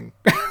nothing.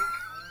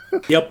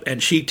 Yep,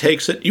 and she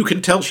takes it. You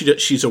can tell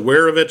she's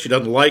aware of it. She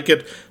doesn't like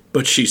it,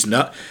 but she's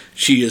not.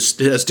 She has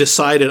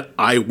decided,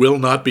 I will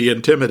not be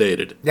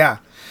intimidated. Yeah.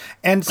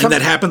 And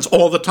that happens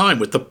all the time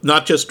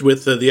not just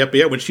with the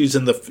FBI, when she's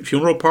in the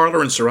funeral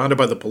parlor and surrounded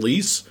by the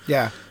police.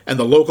 Yeah. And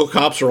the local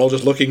cops are all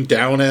just looking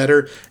down at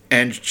her,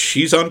 and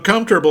she's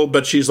uncomfortable,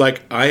 but she's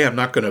like, I am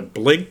not going to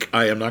blink.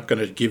 I am not going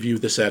to give you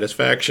the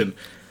satisfaction.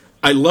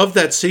 I love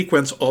that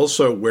sequence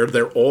also where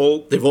they've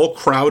all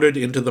crowded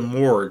into the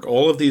morgue.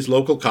 All of these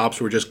local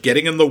cops were just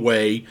getting in the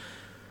way,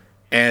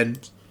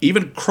 and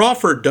even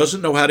Crawford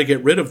doesn't know how to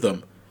get rid of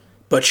them,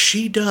 but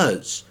she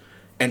does.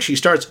 And she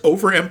starts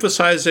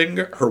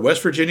overemphasizing her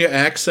West Virginia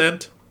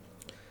accent.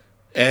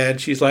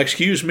 And she's like,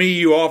 excuse me,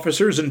 you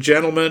officers and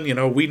gentlemen,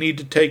 we need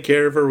to take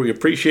care of her. We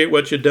appreciate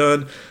what you've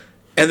done.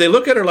 And they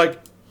look at her like,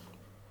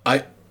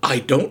 I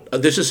don't,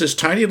 this is this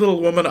tiny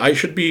little woman. I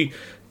should be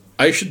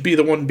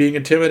the one being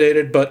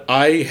intimidated, but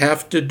I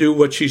have to do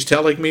what she's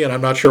telling me, and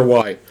I'm not sure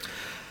why.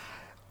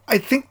 I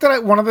think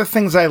that one of the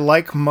things I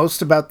like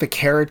most about the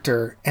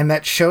character, and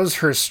that shows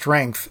her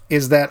strength,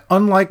 is that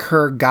unlike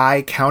her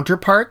guy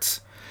counterparts,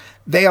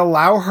 they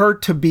allow her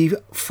to be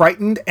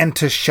frightened and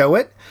to show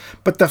it,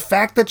 but the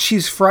fact that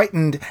she's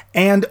frightened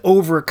and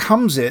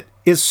overcomes it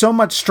is so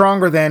much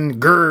stronger than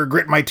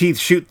grit my teeth,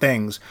 shoot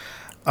things.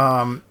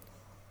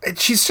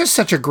 She's just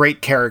such a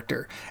great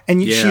character,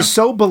 and she's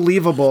so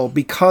believable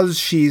because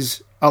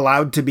she's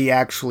allowed to be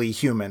actually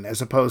human as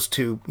opposed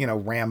to,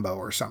 Rambo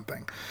or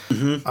something.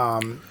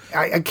 Mm-hmm.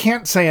 I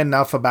can't say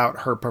enough about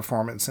her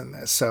performance in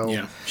this. So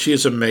yeah, she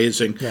is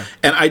amazing. Yeah.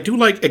 And I do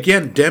like,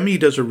 again, Demi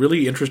does a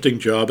really interesting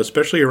job,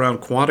 especially around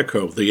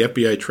Quantico, the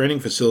FBI training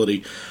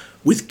facility,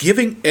 with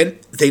giving, and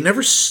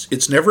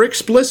it's never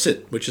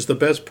explicit, which is the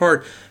best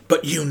part,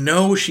 but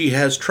she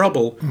has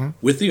trouble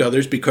with the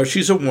others because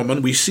she's a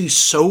woman. We see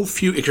so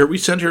few, we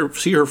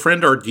see her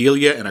friend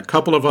Ardelia and a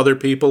couple of other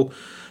people,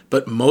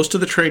 but most of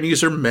the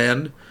trainees are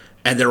men,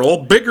 and they're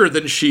all bigger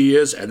than she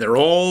is, and they're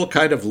all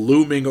kind of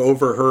looming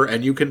over her,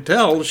 and you can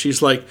tell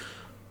she's like,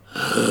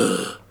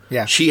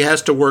 yeah, she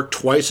has to work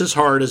twice as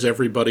hard as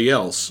everybody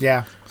else.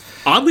 Yeah.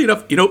 Oddly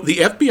enough, the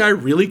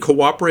FBI really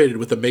cooperated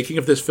with the making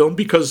of this film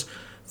because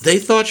they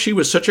thought she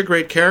was such a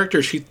great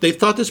character. They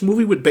thought this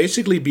movie would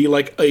basically be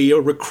like a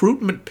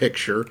recruitment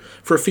picture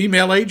for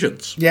female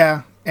agents.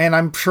 Yeah, and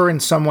I'm sure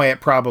in some way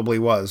it probably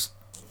was.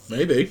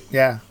 Maybe.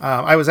 Yeah.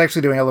 I was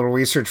actually doing a little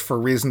research for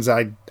reasons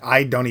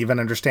I don't even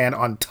understand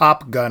on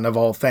Top Gun, of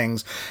all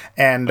things.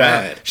 And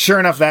sure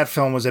enough, that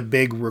film was a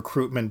big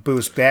recruitment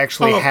boost. They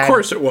actually of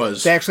course it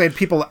was. They actually had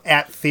people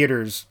at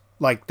theaters,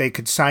 like they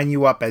could sign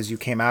you up as you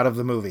came out of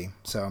the movie.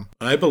 So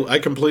I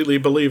completely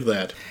believe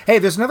that. Hey,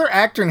 there's another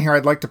actor in here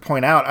I'd like to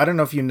point out. I don't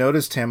know if you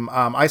noticed him.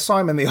 I saw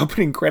him in the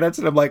opening credits,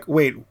 and I'm like,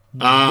 wait,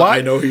 what?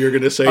 I know who you're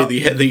going to say.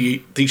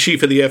 The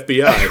chief of the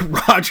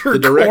FBI, Roger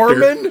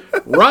Corman.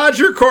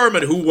 Roger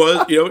Corman, who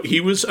was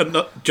he was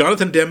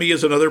Jonathan Demme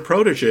is another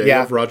protege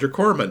of Roger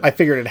Corman. I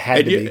figured it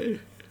had to be.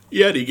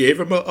 Yeah, and he gave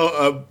him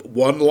a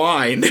one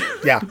line.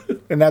 Yeah,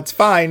 and that's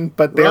fine.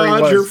 But there he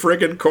was. Roger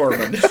friggin'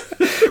 Corman.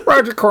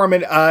 Roger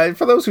Corman,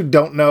 for those who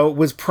don't know,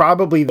 was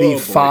probably the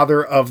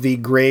father of the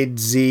grade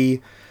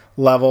Z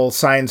level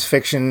science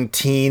fiction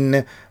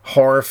teen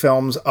horror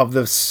films of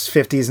the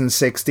 50s and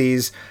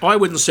 60s. Oh, I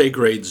wouldn't say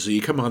grade Z.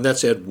 Come on,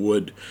 that's Ed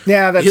Wood.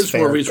 Yeah, that's his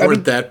fair. movies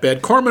weren't that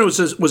bad. Corman was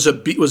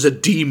a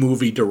D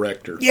movie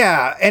director.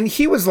 Yeah, and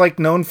he was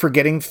known for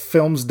getting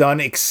films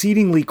done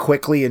exceedingly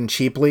quickly and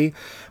cheaply.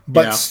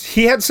 But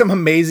he had some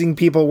amazing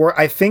people.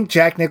 I think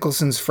Jack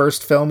Nicholson's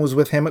first film was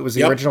with him. It was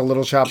the original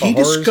Little Shop of Horrors.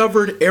 He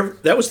discovered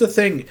that was the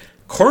thing.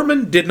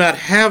 Corman did not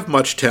have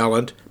much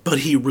talent, but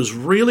he was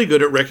really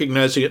good at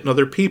recognizing it in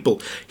other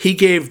people. He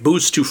gave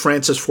boosts to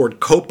Francis Ford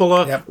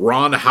Coppola,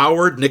 Ron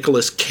Howard,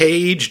 Nicolas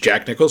Cage,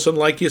 Jack Nicholson,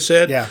 like you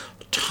said. Yeah.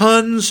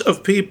 Tons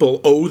of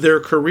people owe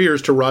their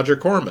careers to Roger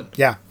Corman.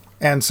 Yeah.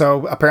 And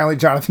so apparently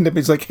Jonathan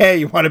Demme like, hey,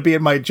 you want to be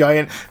in my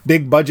giant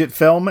big budget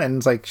film? And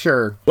it's like,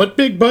 sure. What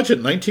big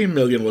budget? 19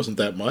 million wasn't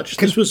that much.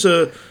 This was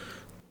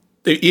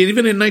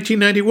even in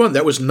 1991,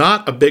 that was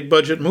not a big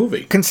budget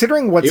movie.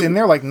 Considering what's in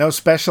there, like no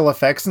special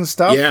effects and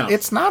stuff, yeah.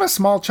 It's not a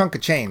small chunk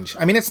of change.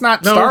 I mean, it's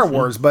not Star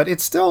Wars, but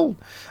it's still,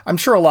 I'm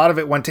sure a lot of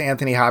it went to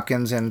Anthony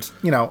Hopkins and,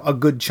 a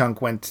good chunk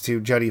went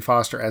to Jodie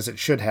Foster, as it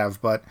should have,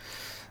 but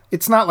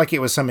it's not like it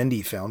was some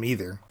indie film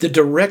either. The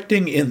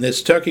directing in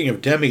this, talking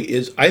of Demme,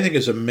 I think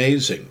is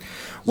amazing.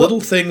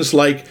 Little things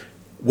like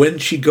when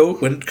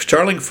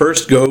Starling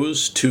first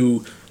goes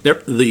to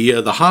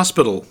the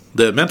hospital,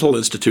 the mental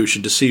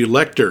institution, to see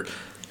Lecter,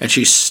 and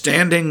she's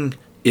standing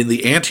in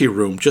the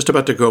anteroom just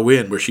about to go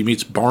in, where she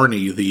meets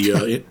Barney,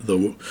 the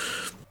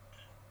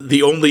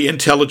only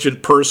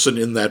intelligent person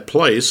in that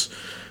place,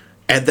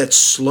 and that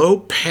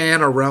slow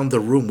pan around the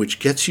room, which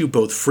gets you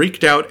both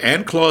freaked out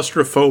and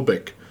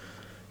claustrophobic,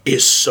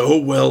 is so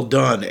well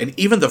done. And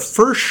even the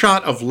first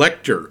shot of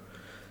Lecter,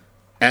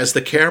 as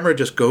the camera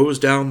just goes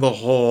down the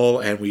hall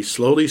and we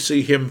slowly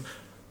see him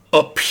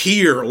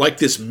appear like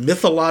this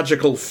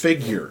mythological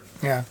figure.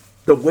 Yeah.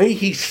 The way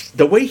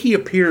he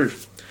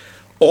appears,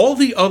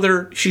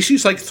 she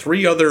sees like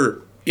 3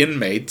 other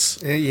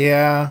inmates.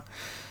 Yeah.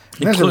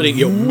 Including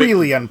there's a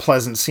really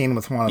unpleasant scene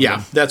with one of them.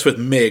 Yeah, that's with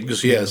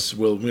Miggs, yes.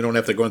 Well, we don't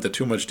have to go into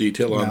too much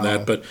detail on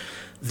that, but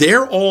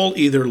they're all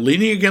either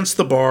leaning against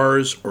the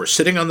bars or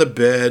sitting on the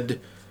bed.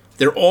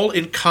 They're all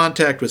in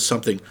contact with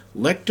something.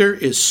 Lecter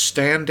is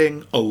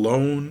standing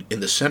alone in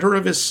the center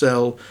of his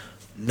cell,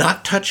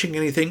 not touching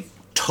anything,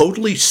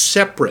 totally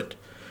separate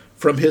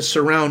from his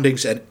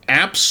surroundings and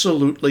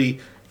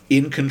absolutely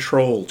in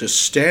control. Just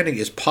standing.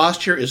 His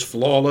posture is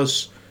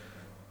flawless.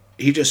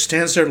 He just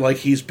stands there like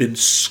he's been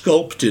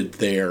sculpted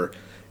there,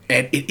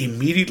 and it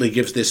immediately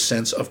gives this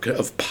sense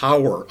of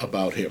power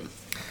about him.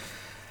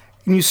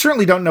 And you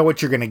certainly don't know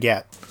what you're going to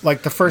get.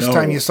 Like the first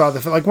time you saw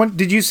when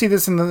did you see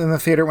this in the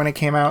theater when it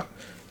came out?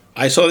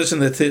 I saw this in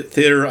the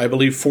theater, I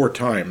believe, 4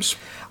 times.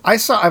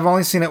 I've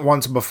only seen it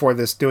once before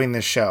doing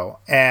this show,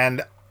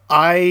 and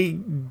I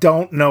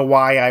don't know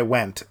why I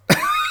went.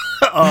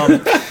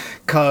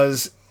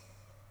 'Cause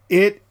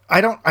I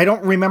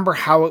don't remember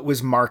how it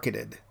was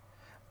marketed.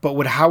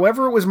 But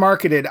however it was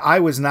marketed, I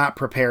was not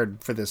prepared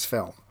for this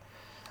film.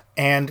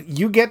 And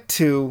you get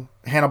to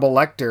Hannibal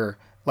Lecter,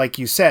 like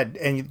you said,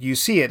 and you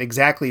see it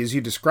exactly as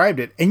you described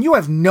it, and you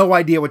have no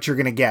idea what you're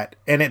going to get.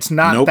 And it's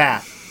not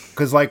that.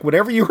 Because,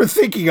 whatever you were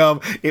thinking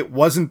of, it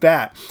wasn't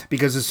that.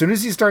 Because as soon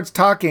as he starts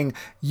talking,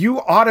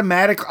 you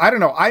automatically, I don't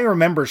know, I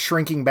remember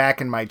shrinking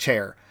back in my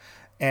chair.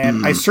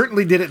 And I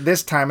certainly did it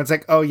this time. It's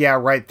like, oh, yeah,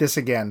 right, this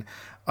again.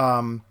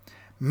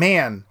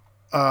 Man.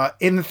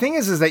 And the thing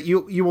is that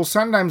you will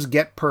sometimes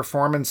get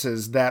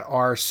performances that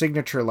are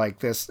signature like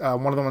this.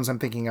 One of the ones I'm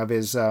thinking of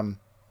is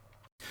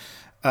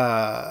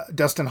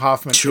Dustin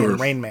Hoffman in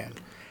Rain Man.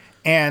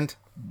 And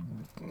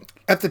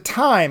at the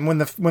time when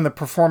the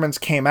performance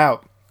came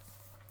out,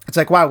 it's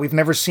like, wow, we've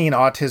never seen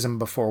autism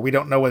before. We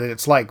don't know what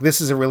it's like.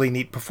 This is a really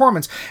neat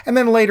performance. And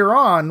then later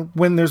on,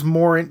 when there's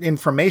more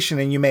information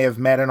and you may have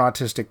met an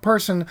autistic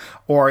person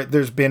or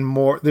there's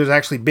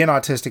actually been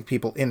autistic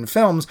people in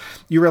films,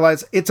 you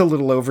realize it's a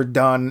little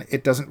overdone.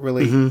 It doesn't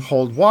really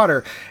hold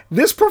water.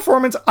 This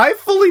performance, I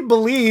fully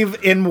believe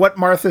in what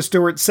Martha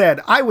Stewart said.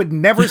 I would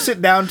never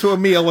sit down to a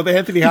meal with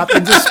Anthony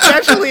Hopkins,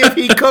 especially if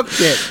he cooked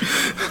it.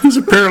 He's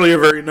apparently a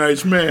very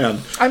nice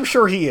man. I'm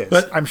sure he is.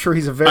 But I'm sure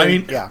he's a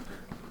very,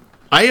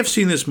 I have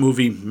seen this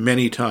movie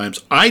many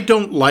times. I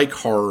don't like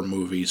horror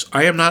movies.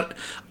 I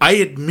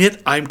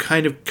admit I'm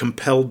kind of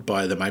compelled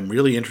by them. I'm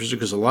really interested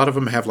because a lot of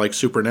them have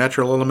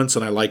supernatural elements,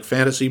 and I like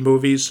fantasy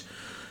movies.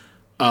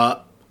 I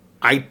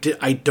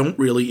don't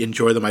really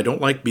enjoy them. I don't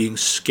like being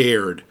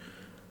scared.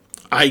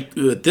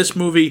 This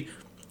movie,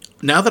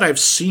 now that I've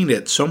seen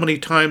it so many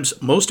times,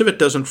 most of it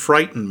doesn't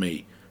frighten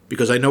me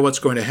because I know what's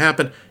going to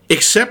happen,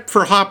 except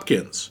for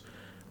Hopkins.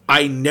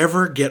 I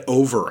never get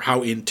over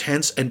how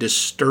intense and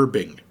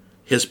disturbing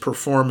his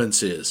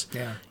performance is.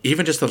 Yeah.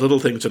 Even just the little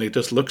things when he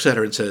just looks at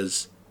her and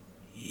says,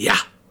 yeah.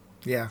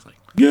 Yeah.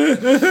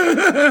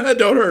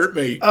 Don't hurt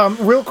me.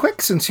 Real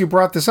quick, since you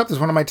brought this up, this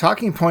is one of my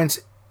talking points.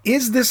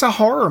 Is this a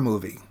horror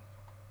movie?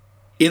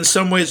 In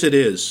some ways it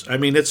is. I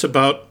mean, it's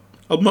about...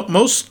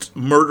 most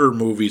murder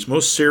movies,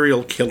 most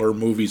serial killer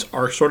movies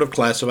are sort of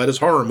classified as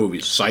horror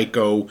movies.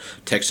 Psycho,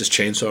 Texas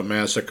Chainsaw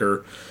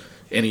Massacre,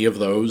 any of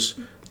those.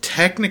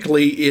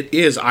 Technically, it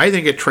is. I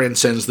think it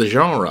transcends the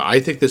genre. I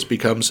think this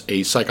becomes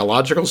a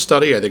psychological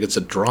study. I think it's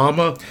a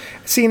drama.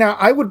 See, now,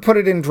 I would put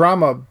it in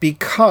drama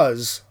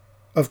because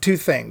of 2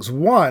 things.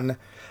 One,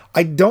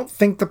 I don't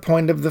think the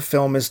point of the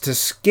film is to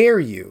scare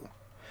you.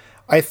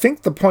 I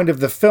think the point of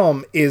the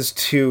film is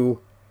to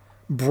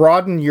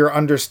broaden your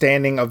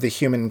understanding of the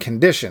human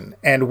condition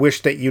and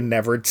wish that you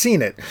never had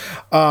seen it.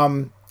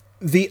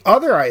 The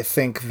other, I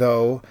think,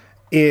 though,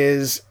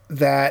 is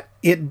that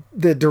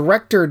the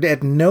director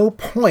at no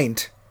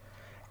point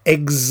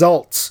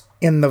exults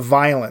in the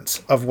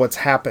violence of what's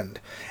happened.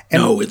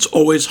 And no, it's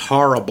always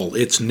horrible.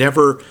 It's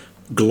never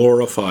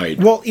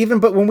glorified. Well,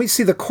 but when we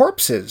see the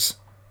corpses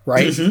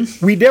right?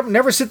 Mm-hmm. We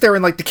never sit there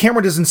and like the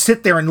camera doesn't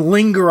sit there and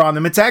linger on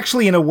them. It's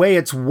actually, in a way,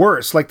 it's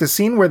worse. Like the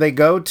scene where they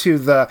go to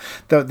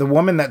the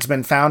woman that's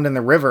been found in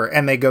the river,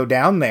 and they go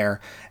down there,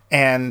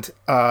 and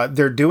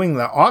they're doing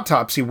the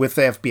autopsy with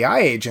the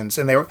FBI agents.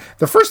 And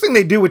the first thing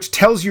they do, which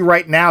tells you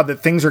right now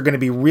that things are going to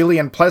be really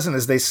unpleasant,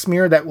 is they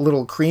smear that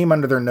little cream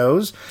under their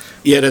nose.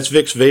 Yeah, that's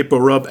Vicks Vapor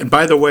Rub. And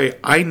by the way,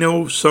 I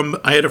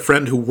had a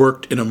friend who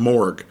worked in a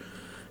morgue,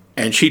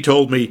 and she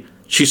told me,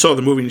 she saw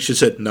the movie and she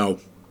said, no,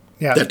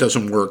 that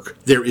doesn't work.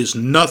 There is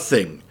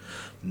nothing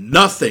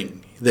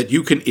that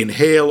you can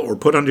inhale or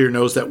put under your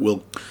nose that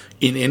will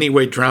in any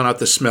way drown out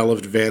the smell of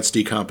advanced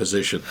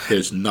decomposition.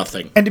 There's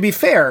nothing. And to be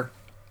fair,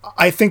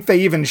 I think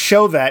they even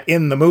show that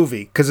in the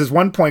movie, because there's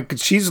one point,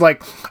 cause she's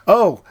like,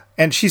 oh,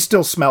 and she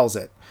still smells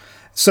it.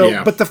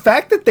 So, But the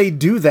fact that they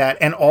do that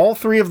and all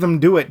three of them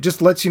do it just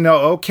lets you know,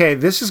 okay,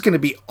 this is going to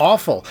be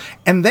awful.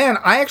 And then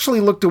I actually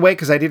looked away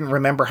because I didn't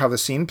remember how the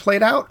scene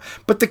played out.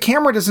 But the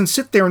camera doesn't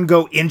sit there and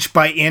go inch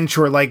by inch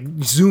or like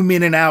zoom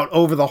in and out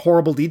over the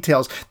horrible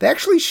details. They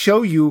actually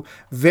show you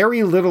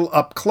very little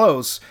up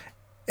close,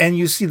 and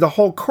you see the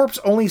whole corpse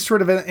only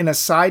sort of in a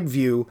side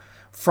view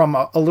from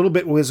a little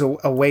bit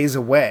a ways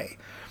away.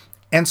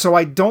 And so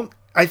I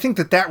think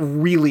that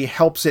really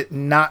helps it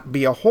not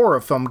be a horror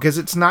film, because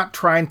it's not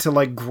trying to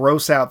like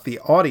gross out the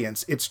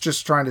audience. It's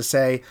just trying to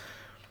say,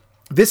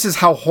 this is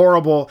how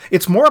horrible.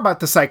 It's more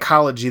about the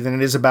psychology than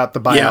it is about the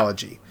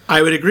biology. Yeah,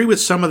 I would agree with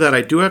some of that.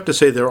 I do have to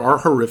say there are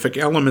horrific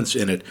elements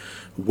in it.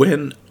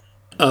 When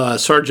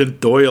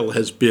Sergeant Doyle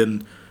has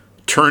been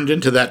turned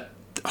into that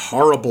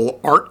horrible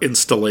art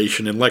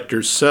installation in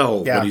Lecter's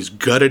cell when he's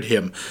gutted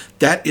him.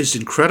 That is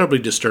incredibly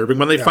disturbing.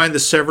 When they find the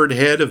severed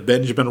head of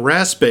Benjamin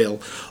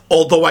Raspail,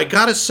 although I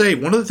gotta say,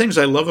 one of the things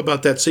I love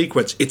about that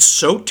sequence, it's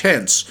so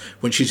tense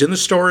when she's in the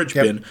storage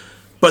bin,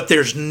 but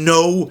there's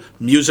no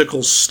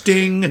musical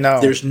sting. No.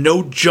 There's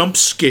no jump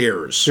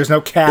scares. There's no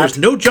cat. There's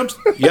no jump.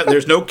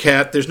 There's no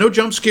cat. There's no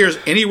jump scares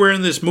anywhere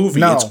in this movie.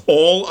 No. It's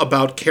all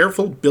about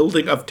careful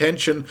building of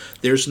tension.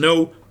 There's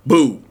no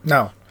boo.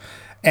 No.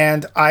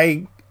 And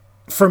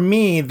for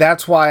me,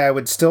 that's why I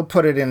would still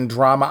put it in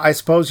drama. I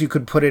suppose you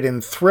could put it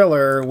in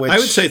thriller, which I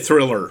would say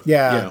thriller.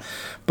 Yeah.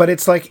 But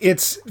it's like,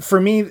 it's,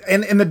 for me,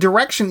 and the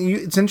direction,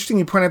 it's interesting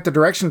you point out the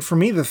direction. For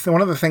me,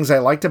 one of the things I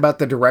liked about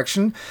the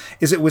direction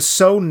is it was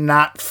so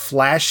not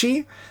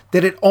flashy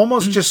that it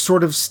almost just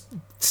sort of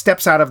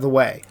steps out of the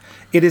way.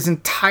 It is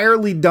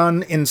entirely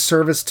done in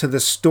service to the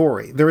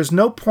story. There is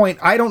no point,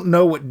 I don't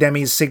know what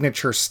Demi's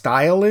signature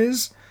style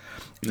is,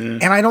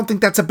 and I don't think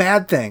that's a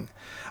bad thing.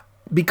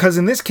 Because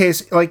in this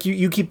case, like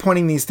you keep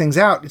pointing these things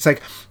out, it's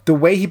like the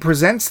way he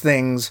presents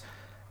things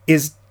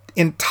is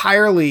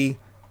entirely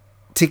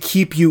to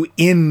keep you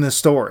in the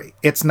story.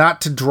 It's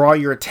not to draw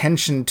your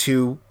attention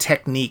to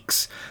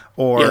techniques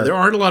or... Yeah, there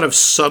aren't a lot of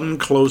sudden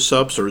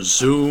close-ups or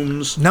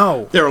zooms.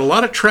 No. There are a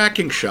lot of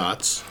tracking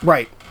shots.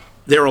 Right.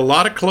 There are a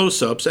lot of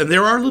close-ups, and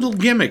there are little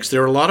gimmicks.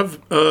 There are a lot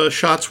of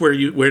shots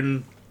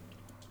when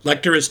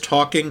Lecter is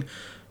talking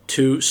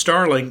to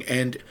Starling,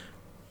 and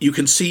you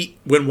can see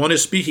when one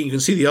is speaking, you can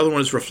see the other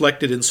one is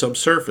reflected in some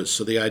surface.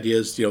 So the idea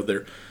is,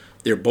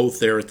 they're both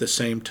there at the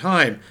same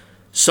time.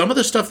 Some of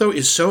the stuff, though,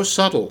 is so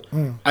subtle.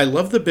 I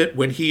love the bit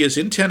when he is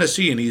in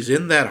Tennessee and he's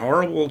in that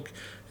horrible,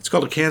 it's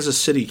called a Kansas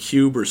City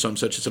Cube or some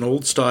such. It's an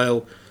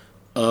old-style,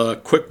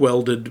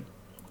 quick-welded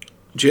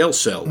jail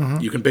cell.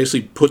 You can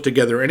basically put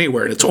together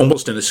anywhere, and it's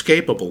almost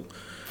inescapable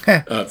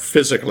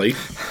physically.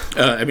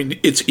 I mean,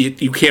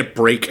 you can't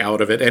break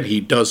out of it, and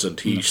he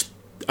doesn't. He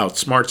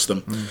outsmarts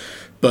them.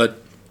 But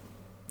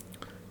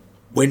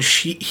when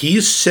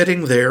he's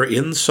sitting there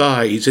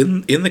inside, he's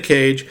in the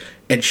cage,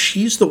 and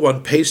she's the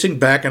one pacing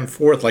back and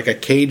forth like a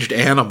caged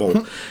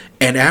animal.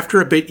 And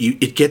after a bit,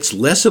 it gets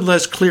less and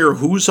less clear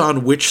who's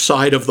on which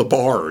side of the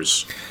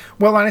bars.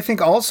 Well, and I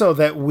think also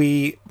that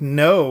we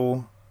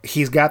know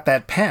he's got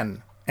that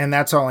pen, and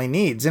that's all he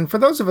needs. And for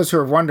those of us who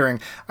are wondering,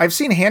 I've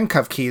seen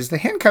handcuff keys. The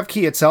handcuff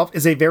key itself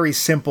is a very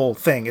simple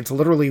thing. It's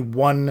literally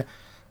one,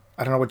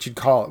 I don't know what you'd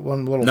call it,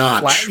 one little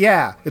notch. Flap.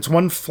 Yeah, it's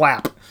one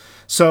flap.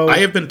 So I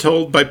have been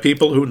told by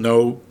people who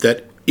know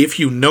that if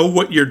you know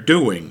what you're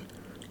doing,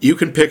 you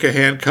can pick a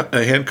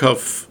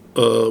handcuff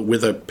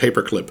with a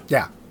paper clip.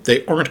 Yeah.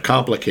 They aren't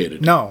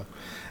complicated. No.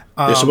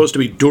 They're supposed to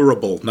be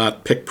durable,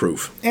 not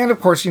pick-proof. And, of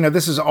course,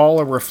 this is all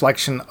a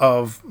reflection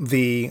of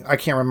I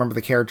can't remember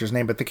the character's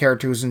name, but the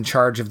character who's in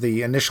charge of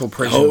the initial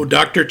prison. Oh,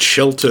 Dr.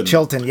 Chilton.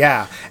 Chilton,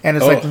 yeah. And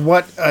it's like,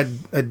 what a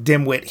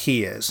dimwit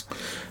he is.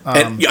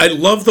 And I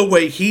love the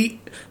way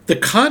the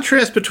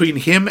contrast between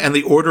him and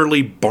the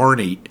orderly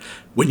Barney,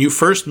 when you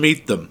first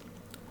meet them,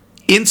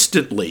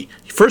 instantly,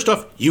 first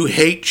off, you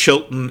hate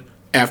Chilton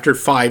after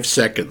 5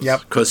 seconds.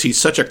 Yep. Because he's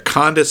such a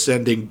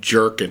condescending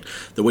jerk, and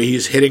the way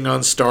he's hitting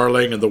on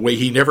Starling, and the way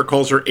he never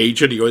calls her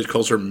agent, he always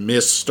calls her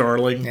Miss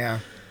Starling. Yeah.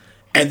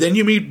 And then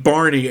you meet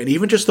Barney, and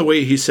even just the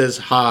way he says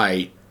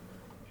hi,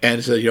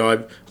 and says,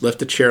 I've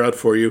left a chair out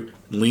for you,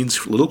 and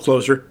leans a little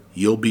closer,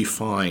 you'll be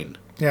fine.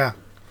 Yeah.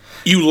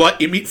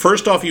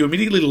 First off, you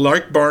immediately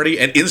like Barney,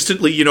 and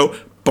instantly,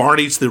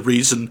 Barney's the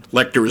reason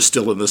Lecter is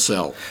still in the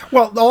cell.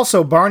 Well,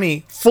 also,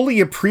 Barney fully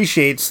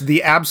appreciates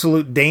the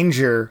absolute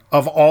danger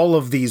of all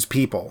of these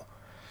people.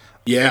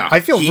 Yeah. I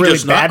feel really bad for him. He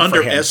does not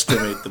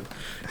underestimate them.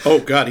 Oh,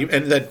 God.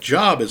 And that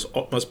job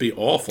must be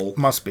awful.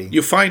 Must be.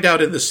 You find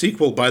out in the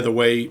sequel, by the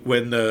way,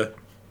 when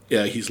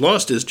he's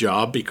lost his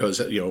job because,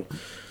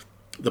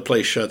 the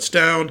place shuts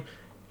down.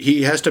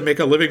 He has to make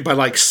a living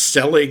by,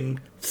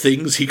 selling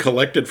things he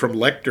collected from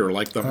Lecter,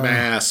 like the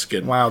mask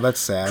and that's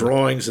sad.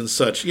 Drawings and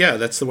such. Yeah,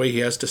 that's the way he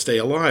has to stay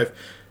alive.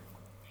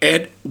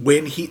 And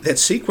when that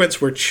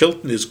sequence where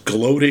Chilton is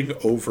gloating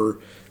over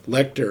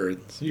Lecter,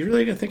 you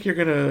really gonna think you're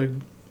gonna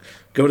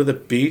go to the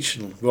beach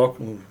and walk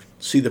and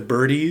see the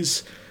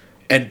birdies?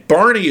 And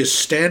Barney is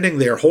standing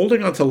there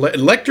holding onto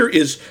Lecter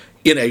is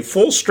in a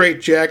full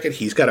straitjacket.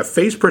 He's got a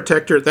face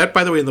protector. That,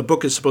 by the way, in the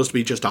book is supposed to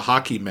be just a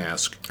hockey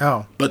mask.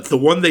 Oh. But the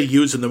one they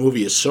use in the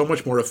movie is so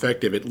much more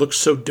effective. It looks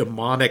so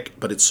demonic,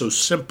 but it's so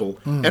simple.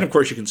 And, of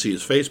course, you can see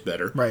his face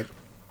better. Right.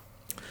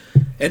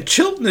 And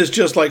Chilton is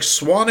just,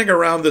 swanning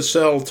around the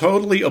cell,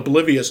 totally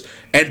oblivious.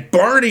 And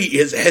Barney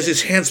has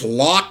his hands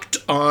locked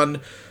on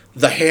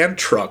the hand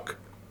truck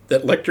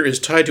that Lecter is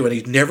tied to, and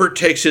he never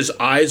takes his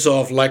eyes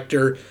off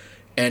Lecter.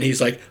 And he's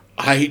like,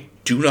 I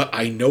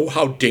know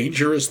how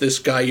dangerous this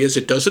guy is.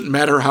 It doesn't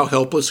matter how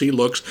helpless he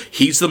looks.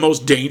 He's the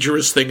most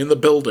dangerous thing in the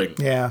building.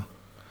 Yeah.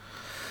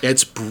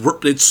 It's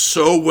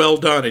so well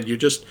done, and you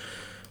just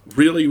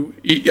really...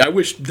 I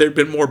wish there'd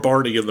been more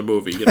Barney in the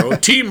movie,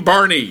 Team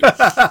Barney!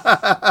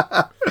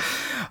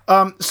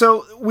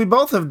 So we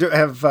both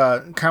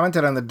have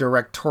commented on the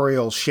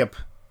directorialship.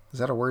 Is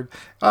that a word?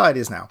 It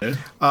is now. Yeah.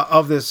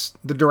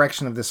 The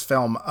direction of this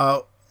film.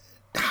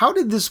 How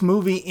did this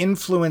movie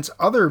influence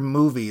other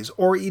movies,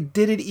 or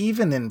did it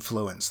even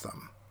influence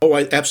them? Oh,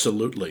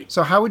 absolutely.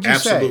 So how would you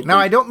say? Now,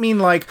 I don't mean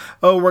we're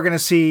going to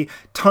see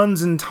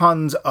tons and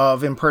tons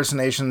of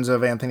impersonations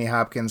of Anthony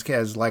Hopkins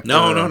as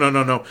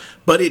No.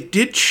 But it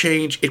did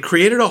change. It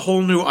created a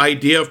whole new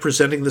idea of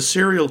presenting the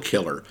serial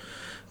killer.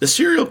 The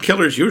serial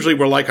killers usually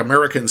were like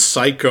American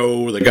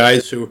Psycho, the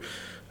guys who,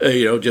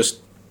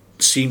 just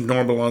seemed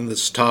normal on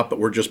this top, but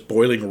were just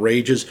boiling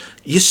rages.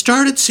 You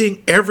started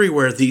seeing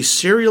everywhere these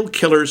serial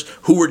killers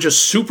who were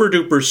just super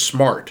duper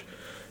smart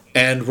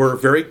and were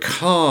very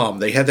calm.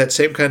 They had that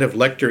same kind of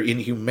Lecter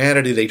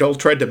inhumanity. They all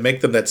tried to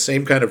make them that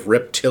same kind of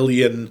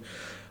reptilian.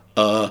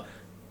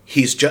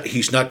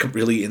 He's not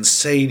really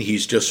insane.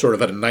 He's just sort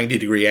of at a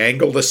 90-degree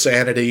angle to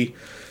sanity.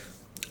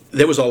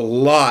 There was a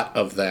lot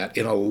of that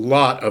in a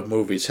lot of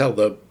movies. Hell,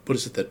 what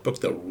is it, that book,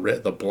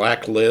 The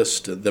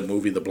Blacklist, the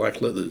movie The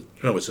Blacklist?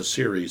 No, it's a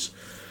series.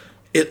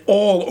 It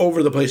all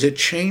over the place. It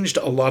changed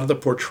a lot of the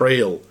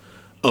portrayal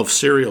of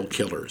serial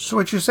killers. So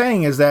what you're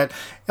saying is that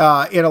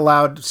it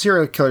allowed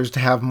serial killers to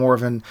have more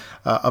of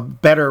a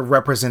better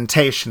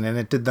representation, and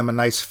it did them a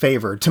nice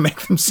favor to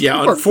make them seem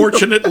more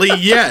unfortunately,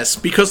 yes.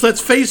 Because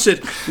let's face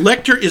it,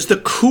 Lecter is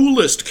the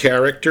coolest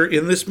character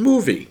in this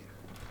movie.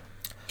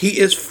 He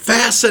is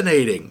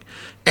fascinating,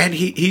 and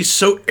he's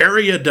so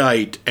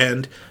erudite,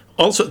 and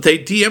also they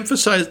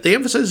emphasize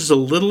this a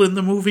little in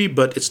the movie,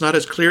 but it's not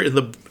as clear in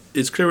the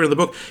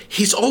book.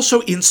 He's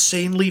also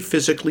insanely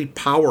physically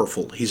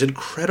powerful. He's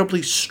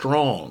incredibly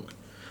strong,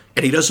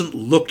 and he doesn't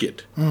look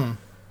it.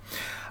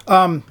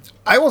 I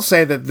will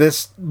say that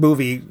this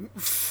movie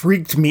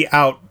freaked me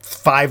out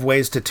 5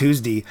 ways to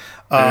Tuesday.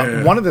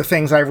 One of the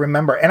things I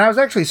remember, and I was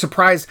actually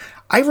surprised,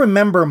 I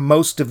remember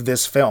most of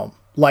this film.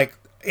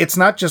 It's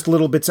not just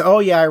little bits of,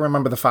 I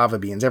remember the fava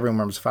beans. Everyone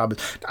remembers the fava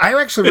beans. I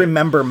actually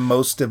remember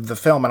most of the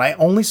film, and I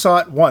only saw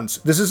it once.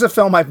 This is a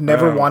film I've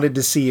never wanted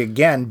to see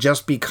again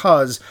just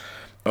because...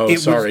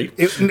 it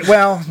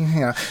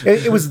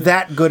was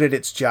that good at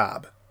its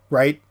job,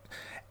 right?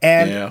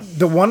 And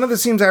one of the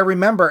scenes I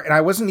remember, and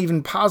I wasn't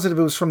even positive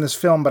it was from this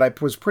film, but I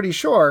was pretty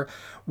sure,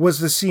 was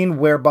the scene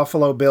where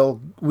Buffalo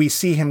Bill, we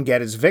see him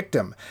get his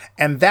victim.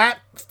 And that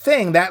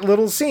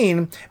little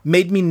scene,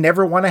 made me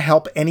never want to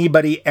help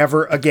anybody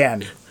ever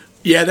again.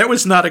 Yeah, that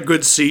was not a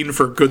good scene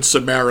for Good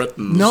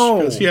Samaritans.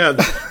 No.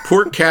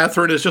 Poor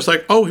Catherine is just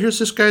like, here's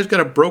this guy's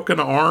got a broken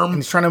arm. And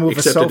he's trying to move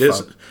a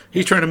sofa.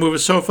 He's trying to move a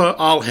sofa.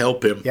 I'll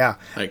help him. Yeah.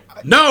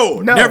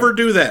 No, never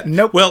do that.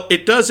 Nope. Well,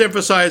 it does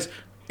emphasize,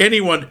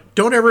 anyone,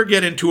 don't ever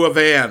get into a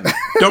van.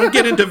 Don't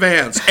get into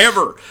vans,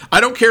 ever. I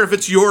don't care if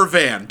it's your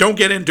van. Don't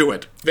get into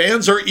it.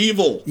 Vans are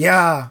evil.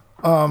 Yeah.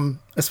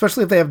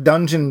 Especially if they have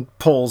dungeon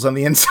pulls on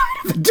the inside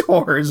of the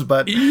doors,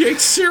 but... Yeah,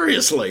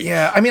 seriously.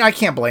 Yeah, I mean, I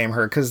can't blame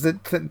her, because the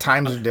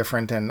times are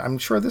different, and I'm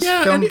sure this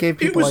film gave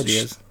people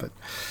ideas.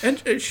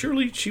 And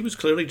surely she was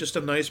clearly just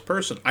a nice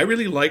person. I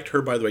really liked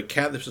her, by the way.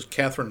 This is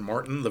Catherine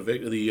Martin,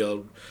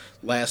 the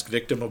last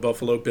victim of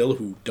Buffalo Bill,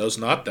 who does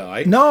not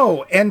die.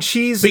 No, and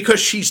she's... Because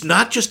she's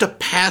not just a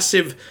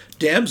passive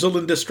damsel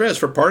in distress.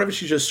 For part of it,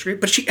 she's just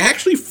screaming, but she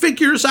actually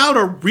figures out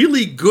a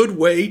really good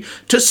way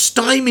to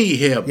stymie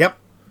him. Yep.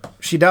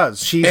 She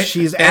does.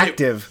 She's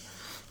active.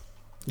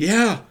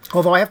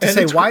 Although I have to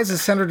say, why is the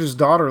senator's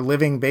daughter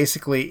living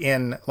basically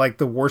in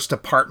the worst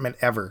apartment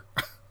ever?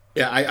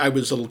 Yeah, I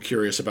was a little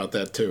curious about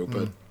that too,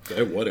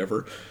 but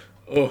whatever.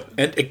 Oh,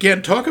 and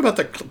again, talk about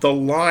the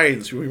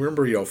lines.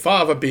 Remember,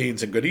 fava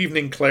beans and good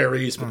evening,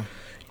 Clarice. But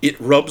it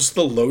rubs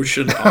the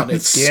lotion on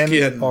its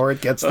skin, or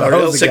it gets the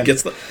hose again.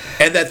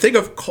 And that thing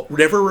of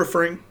never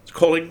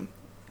calling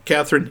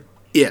Catherine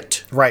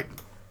it, right?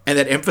 And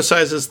that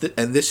emphasizes that,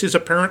 and this is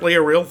apparently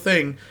a real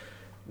thing.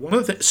 One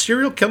of the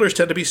serial killers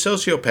tend to be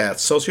sociopaths.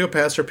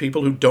 Sociopaths are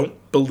people who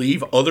don't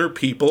believe other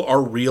people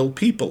are real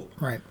people.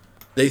 Right.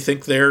 They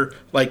think they're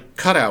like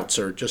cutouts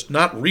or just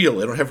not real.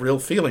 They don't have real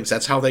feelings.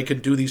 That's how they can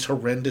do these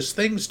horrendous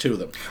things to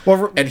them.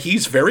 Well, and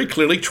he's very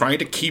clearly trying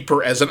to keep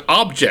her as an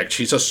object.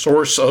 She's a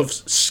source of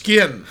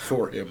skin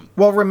for him.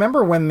 Well,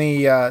 remember when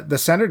the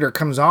senator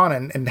comes on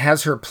and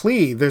has her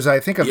plea, there's,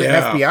 I think, an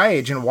FBI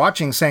agent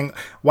watching saying,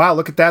 wow,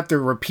 look at that. They're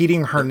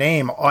repeating her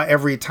name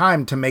every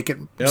time to make it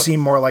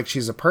seem more like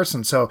she's a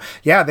person. So,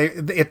 yeah,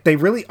 they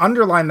really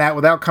underline that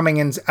without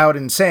coming out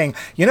and saying,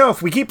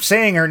 if we keep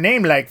saying her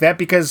name like that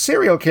because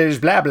serial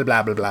killers blah, blah,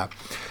 blah, blah, blah.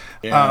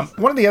 Yeah.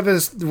 One of the other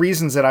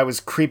reasons that I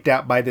was creeped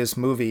out by this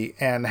movie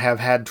and have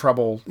had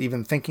trouble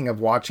even thinking of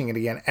watching it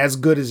again, as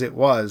good as it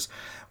was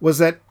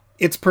that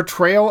its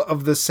portrayal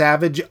of the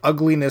savage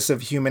ugliness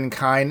of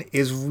humankind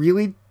is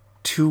really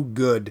too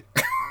good.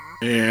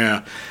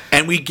 Yeah.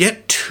 And we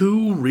get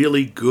two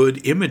really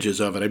good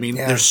images of it. I mean,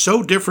 they're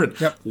so different.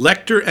 Yep.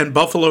 Lecter and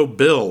Buffalo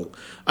Bill.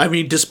 I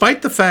mean,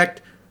 despite the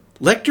fact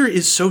Lecter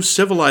is so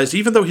civilized,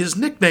 even though his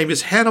nickname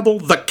is Hannibal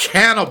the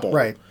Cannibal.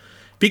 Right.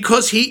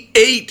 Because he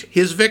ate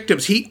his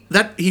victims. He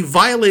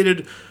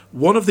violated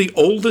one of the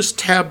oldest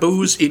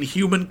taboos in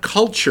human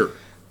culture.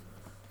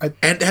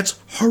 And that's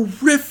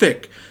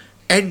horrific.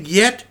 And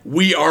yet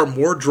we are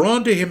more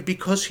drawn to him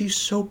because he's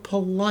so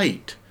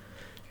polite.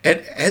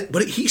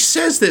 But he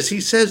says this.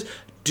 He says,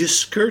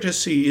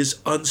 discourtesy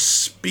is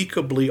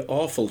unspeakably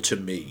awful to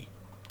me.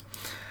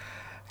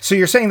 So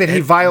you're saying that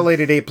he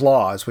violated ape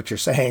law, is what you're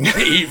saying.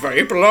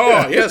 Ape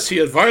law, yes. He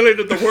had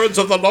violated the words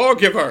of the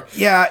lawgiver.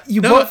 Yeah,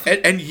 both...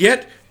 And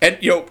yet,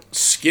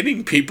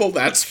 skinning people,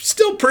 that's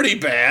still pretty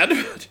bad.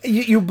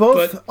 You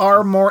both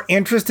are more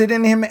interested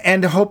in him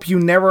and hope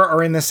you never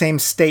are in the same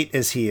state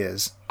as he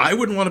is. I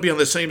wouldn't want to be on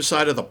the same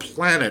side of the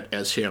planet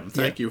as him.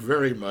 Thank you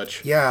very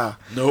much. Yeah.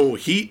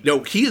 He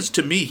is,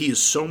 to me, he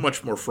is so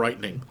much more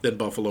frightening than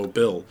Buffalo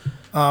Bill.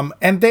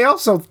 And they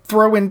also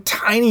throw in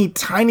tiny,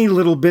 tiny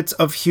little bits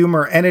of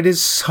humor, and it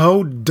is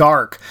so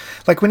dark.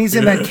 Like when he's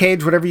in that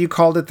cage, whatever you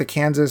called it, the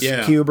Kansas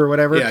Cube or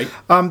whatever.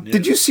 Yeah,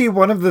 did you see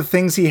one of the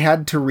things he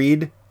had to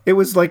read? It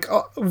was like,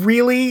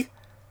 really?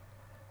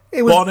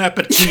 It was... Bon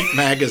Appetit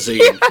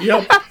magazine.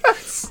 Yep.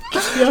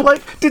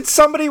 Like, did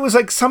somebody was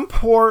like some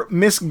poor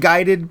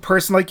misguided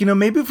person, like,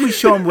 maybe if we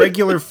show him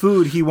regular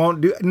food, he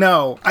won't do.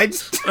 No, I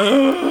just.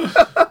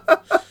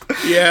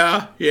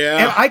 Yeah.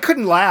 And I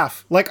couldn't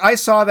laugh. Like, I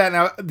saw that,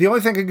 and the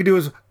only thing I could do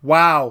was,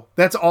 wow,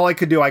 that's all I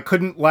could do. I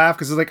couldn't laugh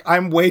because it's like,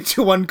 I'm way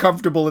too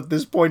uncomfortable at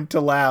this point to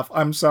laugh.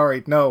 I'm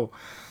sorry. No.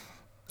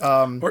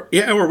 Or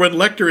when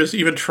Lecter is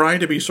even trying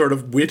to be sort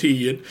of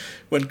witty, and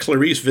when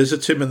Clarice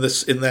visits him in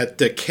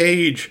that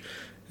cage,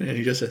 and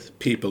he just says,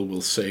 "People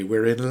will say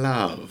we're in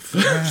love."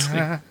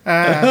 I'm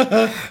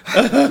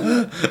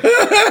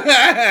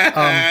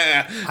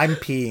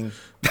peeing.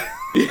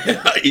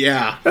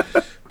 Yeah.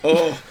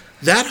 Oh,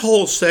 that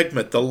whole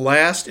segment, the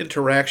last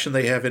interaction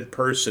they have in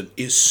person,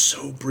 is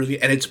so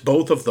brilliant, and it's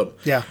both of them.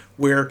 Yeah.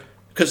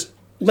 Because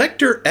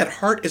Lecter, at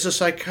heart, is a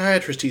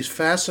psychiatrist. He's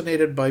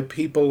fascinated by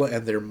people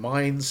and their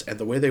minds and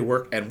the way they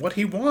work. And what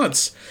he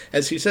wants,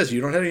 as he says, you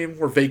don't have any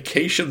more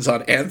vacations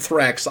on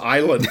Anthrax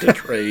Island to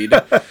trade.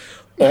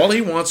 All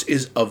he wants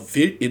is a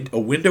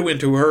window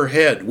into her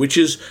head, which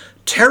is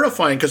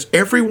terrifying because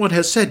everyone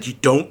has said you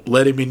don't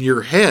let him in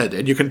your head.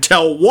 And you can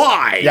tell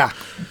why. Yeah.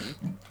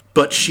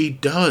 But she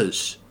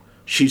does.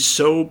 She's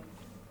so...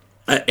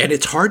 and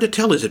it's hard to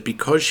tell. Is it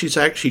because she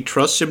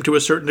trusts him to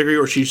a certain degree,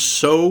 or she's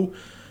so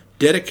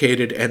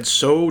dedicated and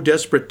so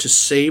desperate to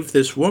save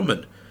this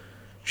woman?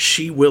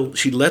 She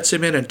lets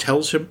him in and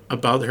tells him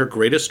about her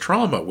greatest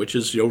trauma, which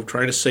is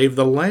trying to save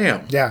the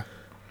lamb. Yeah.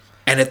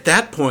 And at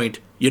that point,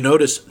 you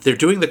notice they're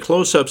doing the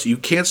close-ups. You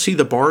can't see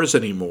the bars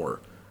anymore.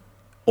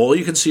 All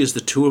you can see is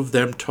the two of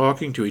them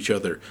talking to each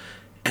other.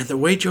 And the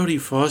way Jodie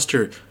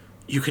Foster,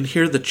 you can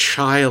hear the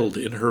child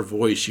in her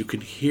voice. You can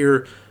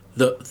hear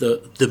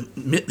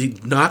the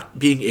not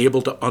being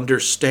able to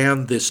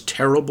understand this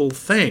terrible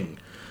thing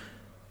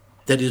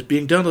that is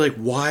being done. Like,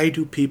 why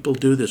do people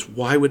do this?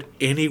 Why would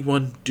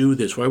anyone do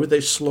this? Why would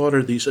they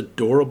slaughter these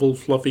adorable,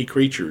 fluffy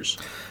creatures?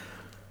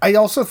 I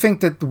also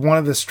think that one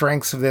of the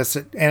strengths of this,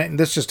 and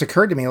this just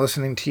occurred to me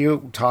listening to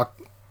you talk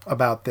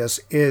about this,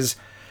 is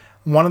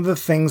one of the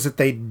things that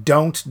they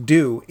don't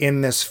do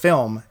in this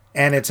film,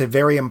 and it's a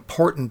very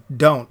important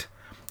don't,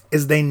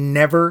 is they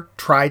never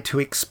try to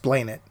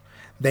explain it.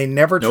 They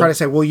never try to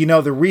say, well,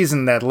 the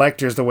reason that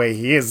Lecter's the way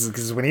he is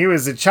because when he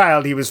was a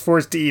child, he was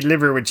forced to eat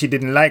liver, which he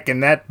didn't like,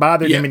 and that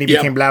bothered him, and he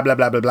became blah, blah,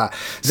 blah, blah, blah.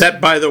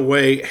 That, by the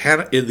way,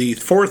 in the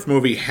fourth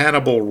movie,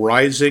 Hannibal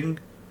Rising,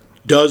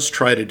 does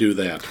try to do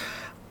that.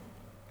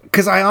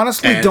 Because I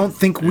honestly don't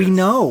think we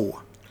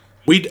know.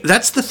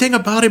 That's the thing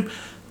about him.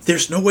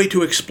 there's no way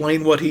to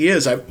explain what he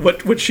is.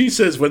 What she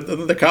says, when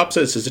the cop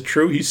says, is it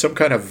true he's some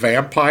kind of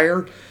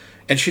vampire?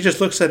 And she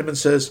just looks at him and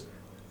says,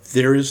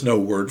 there is no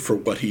word for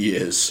what he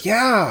is.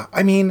 Yeah,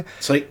 I mean,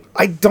 it's like,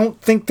 I don't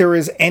think there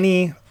is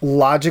any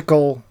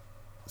logical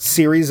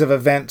series of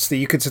events that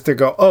you could sit there and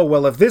go, oh,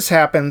 well, if this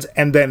happens,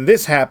 and then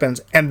this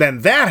happens, and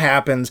then that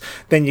happens,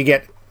 then you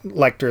get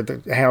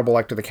Hannibal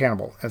Lecter the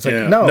cannibal. And it's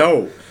like,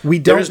 no, we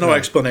don't. There is no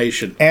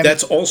explanation. And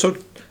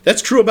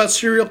that's true about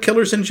serial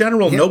killers in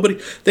general. Yeah.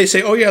 They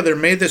say, oh yeah, they're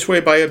made this way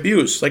by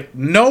abuse. Like,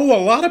 no, a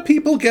lot of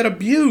people get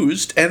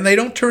abused and they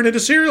don't turn into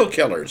serial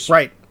killers.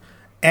 Right.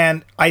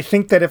 And I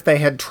think that if they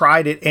had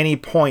tried at any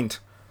point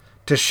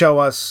to show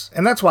us,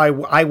 and that's why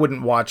I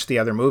wouldn't watch the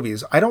other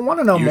movies. I don't want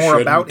to know more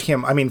about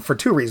him. I mean, for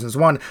two reasons.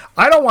 One,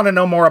 I don't want to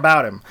know more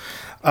about him.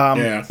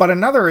 But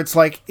another,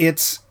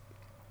 it's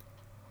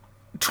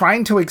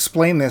trying to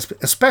explain this,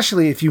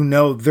 especially if you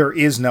know there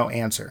is no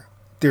answer.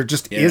 There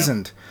just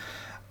isn't.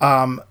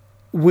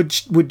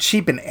 Would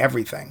cheapen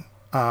everything.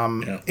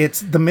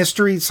 It's the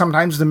mystery.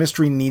 Sometimes the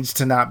mystery needs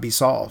to not be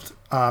solved.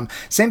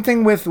 Same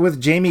thing with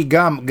Jamie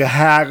Gumb.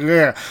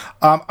 A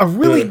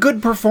really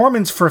good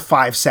performance for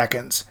 5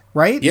 seconds,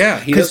 right? Yeah,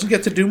 he doesn't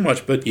get to do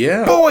much, but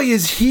yeah. Boy,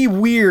 is he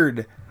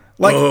weird.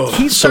 Like,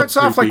 he starts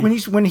off like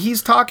when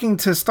he's talking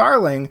to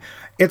Starling,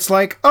 it's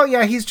like, oh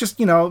yeah, he's just,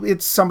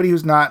 it's somebody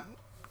who's not,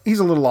 he's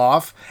a little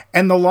off.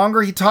 And the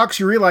longer he talks,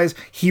 you realize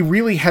he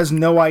really has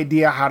no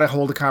idea how to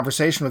hold a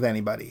conversation with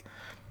anybody.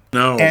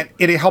 No. And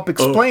it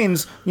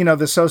explains, the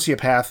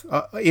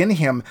sociopath in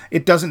him.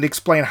 It doesn't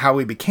explain how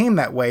he became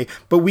that way,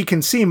 but we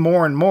can see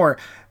more and more.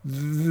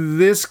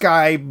 This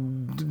guy,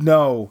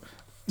 no.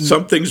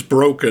 Something's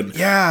broken.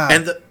 Yeah.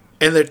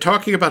 And they're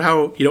talking about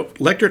how,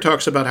 Lecter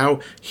talks about how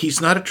he's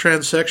not a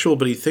transsexual,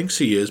 but he thinks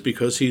he is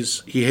because he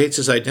hates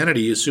his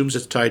identity. He assumes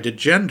it's tied to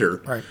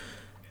gender. Right.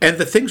 And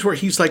the things where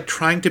he's like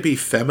trying to be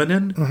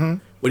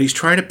feminine, when he's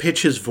trying to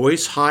pitch his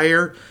voice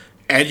higher,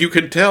 and you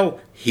can tell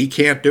he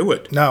can't do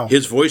it. No.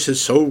 His voice is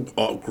so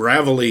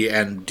gravelly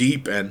and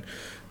deep and,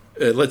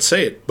 let's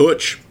say it,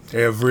 butch.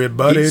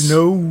 Everybody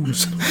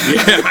knows.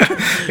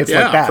 It's like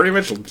that. Pretty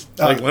much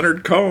like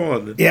Leonard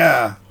Cohen.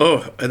 Yeah.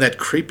 Oh, and that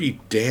creepy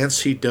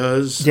dance he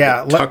does.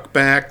 Yeah. Tuck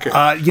back.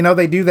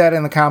 They do that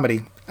in the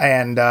comedy.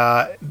 And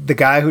the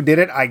guy who did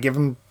it, I give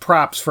him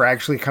props for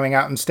actually coming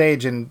out on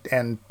stage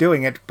and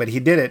doing it, but he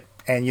did it,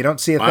 and you don't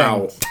see a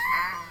thing.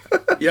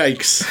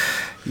 Yikes.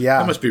 Yeah.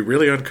 That must be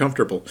really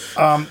uncomfortable.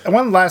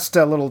 One last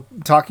little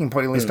talking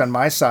point, at least on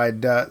my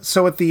side.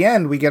 So at the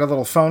end, we get a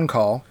little phone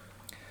call.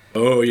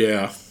 Oh,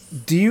 yeah.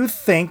 Do you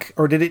think,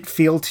 or did it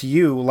feel to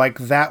you like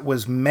that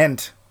was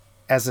meant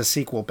as a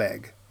sequel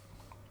beg?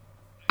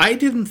 I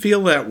didn't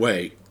feel that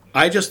way.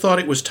 I just thought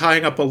it was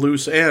tying up a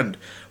loose end.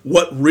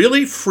 What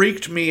really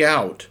freaked me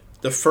out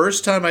the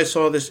first time I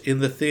saw this in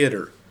the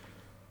theater,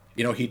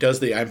 he does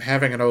the I'm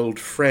having an old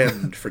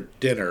friend for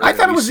dinner. I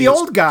thought it was the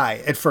old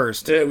guy at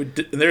first. And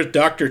there's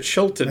Dr.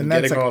 Chilton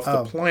getting off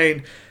the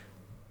plane.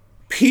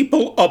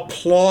 People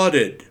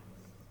applauded.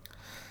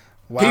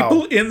 Wow.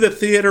 People in the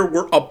theater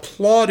were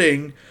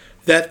applauding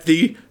that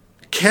the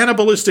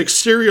cannibalistic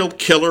serial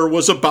killer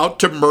was about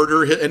to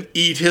murder and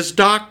eat his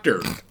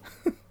doctor.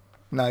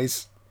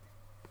 Nice.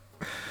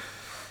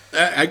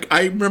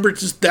 I remember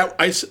just that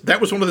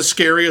was one of the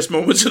scariest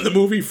moments in the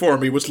movie for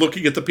me, was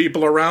looking at the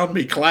people around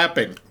me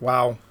clapping.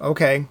 Wow.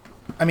 Okay.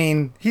 I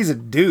mean, he's a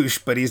douche,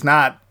 but he's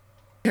not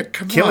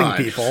killing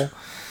people.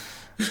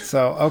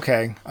 So,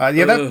 okay.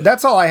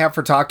 That's all I have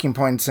for talking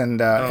points and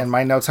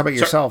my notes. How about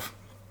yourself?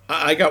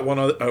 I got one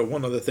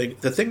other thing.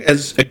 The thing,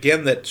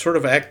 that sort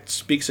of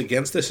speaks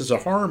against this as a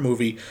horror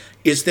movie,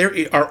 is there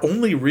are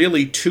only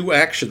really 2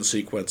 action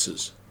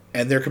sequences,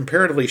 and they're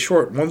comparatively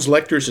short. One's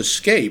Lecter's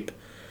escape,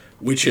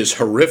 which is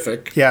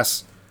horrific.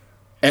 Yes.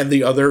 And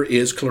the other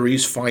is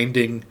Clarice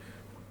finding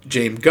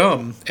James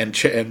Gumb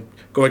and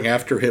going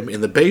after him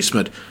in the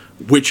basement,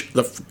 which,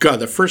 the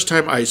first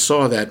time I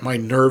saw that, my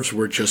nerves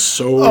were just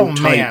so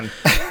tight. Man.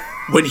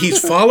 When he's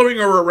following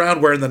her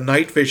around wearing the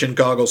night vision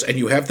goggles, and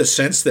you have the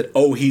sense that,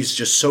 he's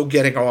just so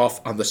getting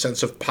off on the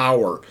sense of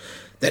power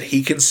that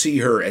he can see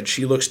her, and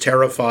she looks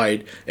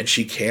terrified, and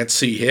she can't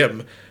see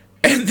him.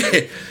 And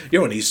then,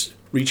 and he's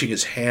reaching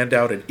his hand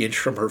out an inch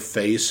from her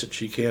face, and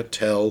she can't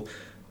tell.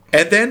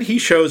 And then he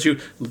shows you,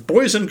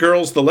 boys and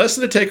girls, the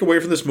lesson to take away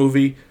from this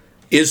movie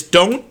is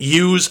don't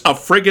use a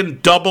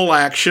friggin'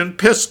 double-action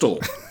pistol.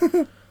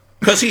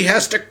 Because he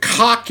has to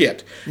cock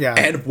it. Yeah.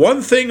 And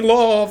one thing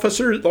law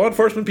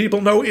enforcement people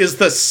know is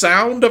the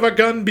sound of a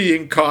gun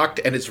being cocked,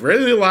 and it's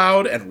really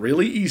loud and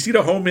really easy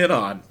to home in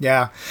on.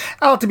 Yeah.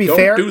 To be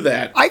fair, don't do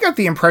that. I got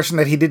the impression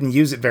that he didn't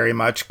use it very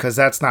much, because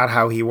that's not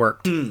how he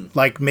worked.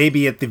 Like,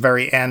 maybe at the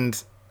very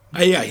end...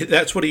 yeah,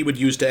 that's what he would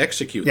use to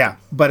execute. Yeah,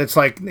 but it's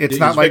like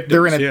not like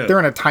victims, they're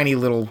in a tiny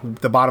little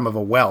the bottom of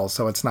a well,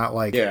 so it's not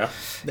like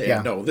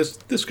no,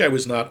 this guy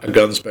was not a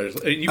gun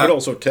specialist. You could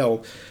also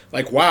tell,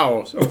 like,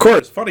 wow, of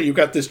course, funny, you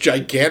got this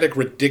gigantic,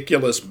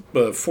 ridiculous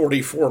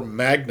 44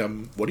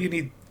 Magnum. What do you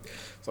need?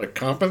 It's like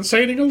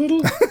compensating a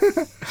little.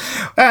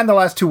 And the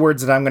last 2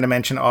 words that I'm going to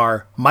mention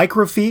are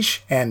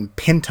microfiche and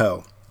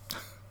pinto.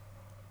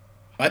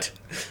 What?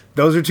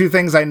 Those are two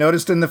things I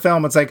noticed in the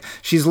film. It's like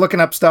she's looking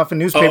up stuff in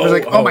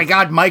newspapers. Oh my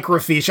God,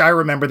 microfiche. I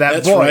remember that.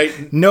 That's Boy,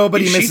 right.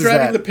 Nobody misses that. Is she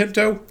driving the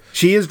Pinto?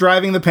 She is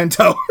driving the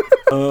Pinto.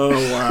 Oh,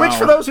 wow. Which,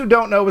 for those who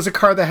don't know, was a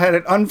car that had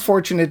an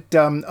unfortunate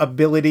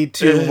ability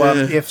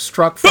to, if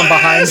struck from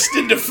behind... Burst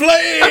into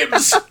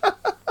flames!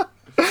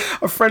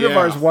 A friend of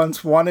ours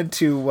once wanted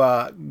to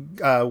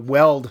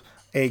weld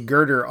a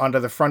girder onto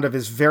the front of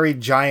his very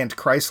giant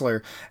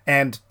Chrysler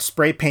and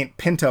spray paint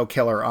Pinto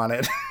Killer on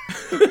it.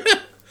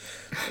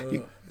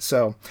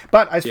 So,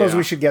 but I suppose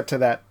we should get to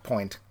that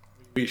point.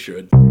 We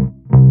should.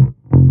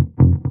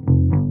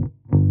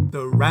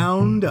 The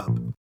Roundup.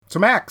 So,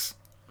 Max.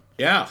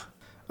 Yeah.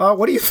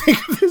 What do you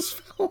think of this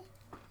film?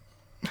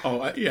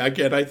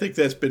 Again, I think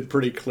that's been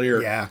pretty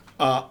clear. Yeah.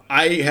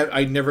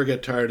 I never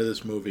get tired of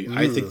this movie.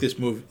 I think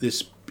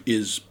this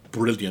is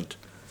brilliant.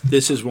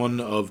 This is one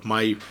of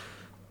my...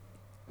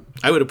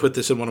 I would have put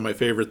this in one of my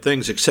favorite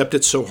things, except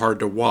it's so hard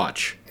to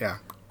watch. Yeah.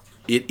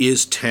 It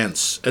is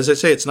tense. As I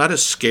say, it's not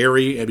as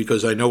scary, and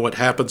because I know what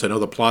happens, I know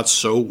the plot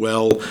so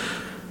well.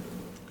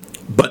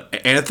 But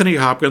Anthony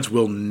Hopkins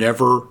will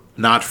never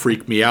not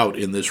freak me out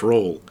in this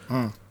role.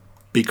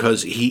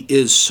 Because he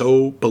is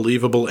so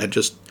believable and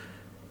just...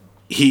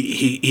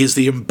 He is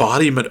the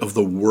embodiment of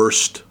the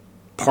worst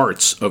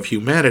parts of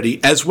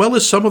humanity, as well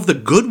as some of the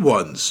good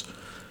ones.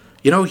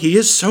 You know, he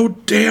is so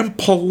damn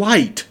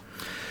polite.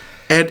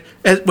 And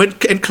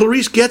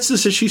Clarice gets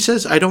this, and she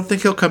says, I don't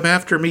think he'll come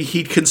after me.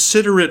 He'd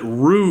consider it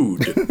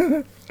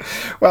rude.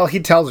 Well, he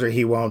tells her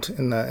he won't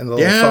in the little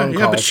phone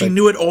call. Yeah, but she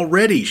knew it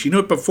already. She knew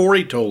it before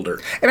he told her.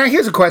 And now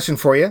here's a question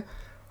for you.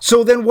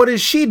 So then what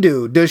does she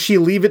do? Does she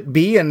leave it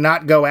be and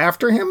not go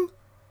after him?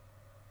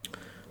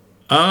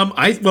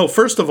 Well,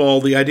 first of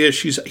all, the idea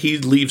is he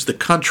leaves the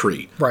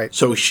country. Right.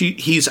 So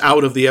he's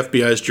out of the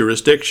FBI's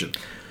jurisdiction.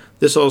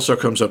 This also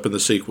comes up in the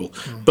sequel.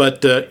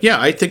 But,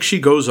 I think she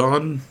goes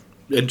on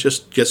and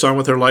just gets on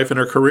with her life and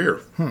her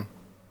career.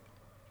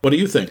 What do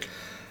you think?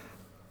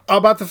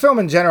 About the film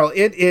in general,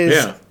 it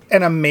is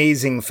an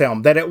amazing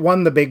film. That it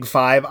won the Big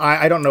Five.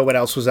 I don't know what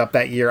else was up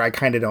that year. I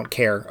kind of don't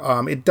care.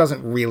 It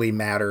doesn't really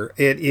matter.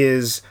 It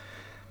is...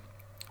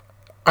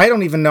 I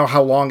don't even know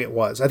how long it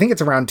was. I think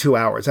it's around 2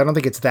 hours. I don't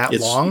think it's that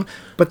long.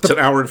 But it's an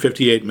hour and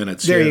 58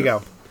 minutes. There you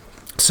go.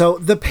 So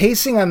the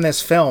pacing on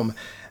this film...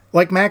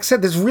 Like Max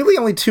said, there's really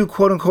only 2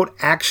 quote-unquote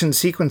action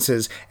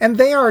sequences, and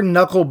they are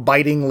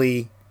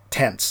knuckle-bitingly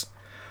tense.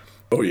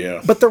 Oh,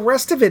 yeah. But the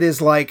rest of it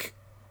is like,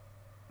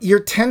 you're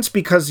tense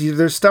because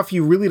there's stuff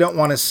you really don't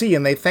want to see,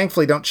 and they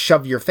thankfully don't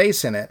shove your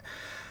face in it.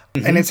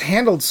 And it's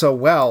handled so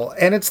well,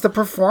 and it's the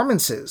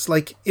performances.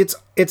 Like,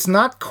 it's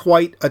not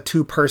quite a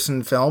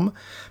 2-person film,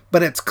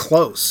 but it's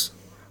close.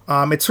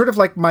 It's sort of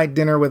like My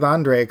Dinner with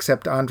Andre,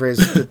 except Andre's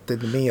the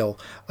meal.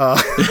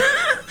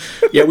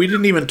 Yeah, we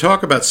didn't even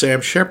talk about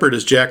Sam Shepard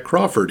as Jack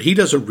Crawford. He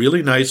does a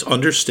really nice,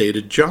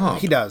 understated job.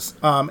 He does.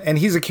 And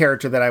he's a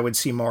character that I would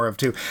see more of,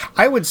 too.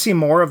 I would see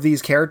more of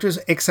these characters,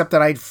 except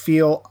that I'd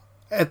feel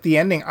at the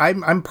ending,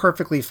 I'm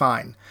perfectly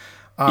fine.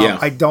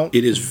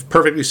 It is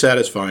perfectly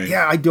satisfying.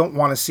 Yeah, I don't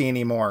want to see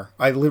any more.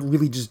 I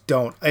really just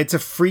don't. It's a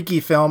freaky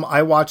film.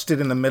 I watched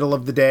it in the middle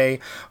of the day,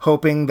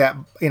 hoping that,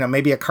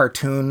 maybe a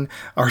cartoon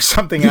or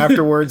something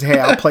afterwards. Hey,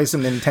 I'll play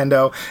some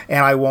Nintendo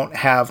and I won't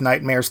have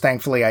nightmares.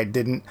 Thankfully, I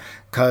didn't,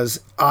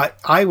 because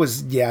I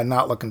was,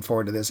 not looking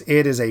forward to this.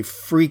 It is a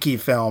freaky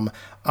film.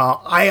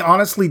 I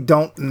honestly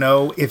don't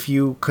know if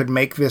you could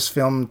make this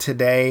film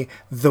today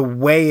the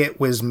way it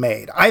was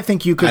made. I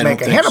think you could make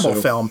a Hannibal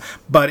film,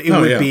 but it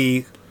would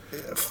be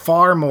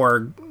far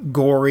more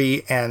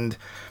gory, and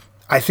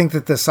I think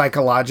that the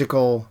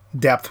psychological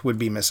depth would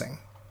be missing.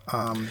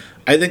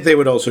 I think they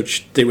would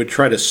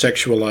try to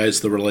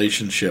sexualize the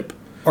relationship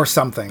or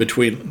something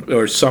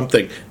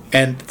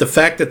and the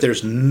fact that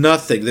there's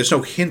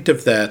no hint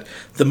of that.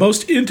 The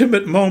most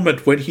intimate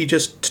moment when he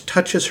just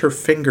touches her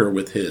finger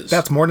with his,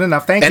 that's more than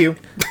enough. Thank you.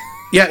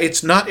 Yeah,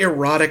 it's not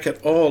erotic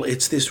at all.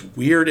 It's this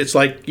weird, it's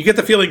like you get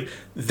the feeling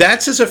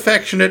that's as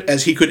affectionate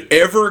as he could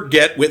ever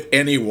get with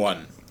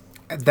anyone.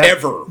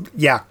 Ever.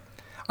 Yeah.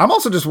 I'm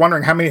also just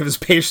wondering how many of his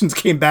patients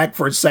came back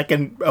for a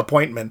second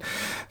appointment.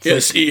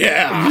 Yes,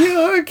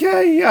 yeah,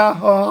 okay, yeah.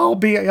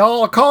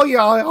 I'll call you.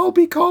 I'll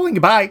be calling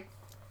you. Bye.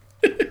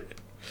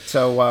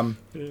 So,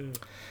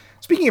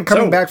 speaking of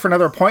coming back for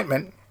another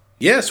appointment.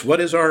 Yes,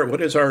 what is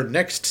our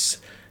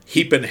next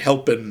heapin'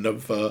 helpin'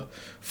 of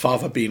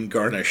fava bean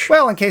garnish?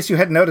 Well, in case you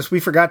hadn't noticed, we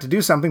forgot to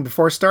do something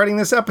before starting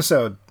this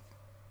episode.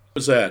 What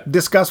was that?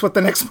 Discuss what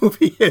the next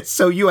movie is,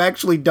 so you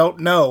actually don't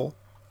know.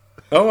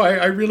 Oh,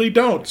 I really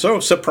don't. So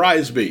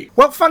surprise me.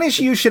 Well, funny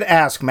you should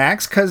ask,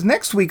 Max, because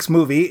next week's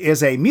movie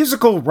is a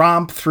musical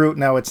romp through...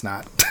 No, it's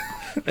not.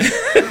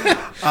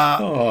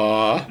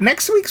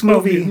 Next week's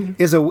movie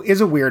is a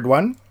weird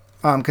one,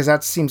 because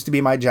that seems to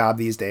be my job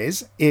these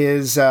days.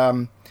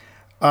 To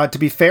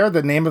be fair,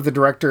 the name of the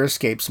director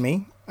escapes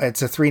me.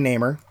 It's a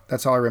 3-namer.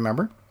 That's all I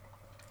remember.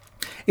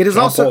 It is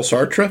Jean-Paul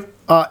Sartre?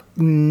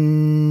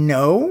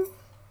 No.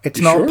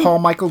 It's not Paul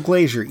Michael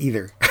Glaser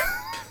either.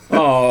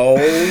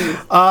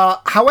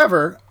 Oh.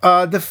 However,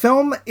 the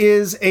film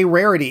is a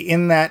rarity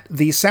in that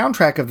the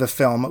soundtrack of the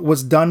film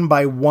was done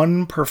by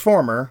one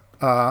performer,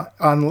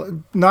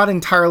 not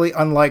entirely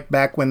unlike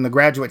back when The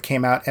Graduate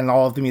came out and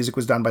all of the music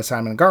was done by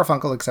Simon and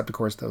Garfunkel, except, of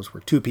course, those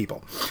were two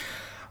people.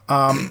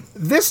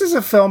 This is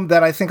a film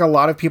that I think a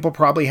lot of people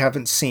probably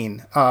haven't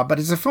seen, but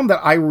it's a film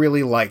that I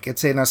really like.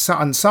 It's an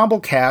ensemble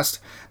cast,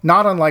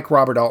 not unlike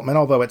Robert Altman,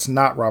 although it's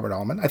not Robert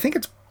Altman. I think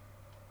it's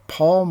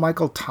Paul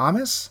Michael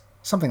Thomas,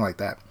 something like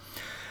that.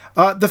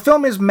 The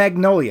film is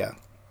Magnolia.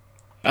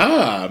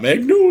 Ah,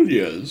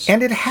 Magnolias.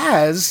 And it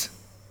has,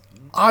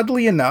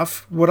 oddly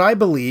enough, what I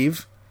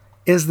believe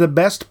is the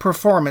best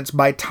performance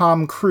by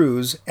Tom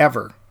Cruise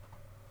ever.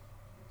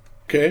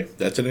 Okay,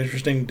 that's an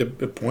interesting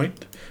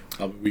point.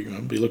 I'll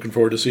be looking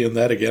forward to seeing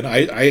that again.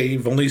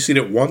 I've only seen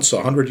it once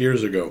 100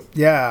 years ago.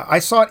 Yeah, I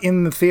saw it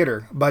in the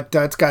theater, but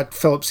it's got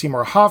Philip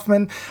Seymour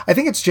Hoffman. I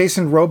think it's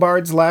Jason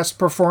Robards' last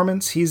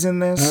performance. He's in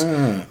this.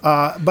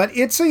 But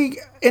it's an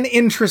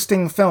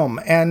interesting film.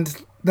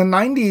 And the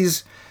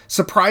 90s,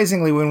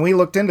 surprisingly, when we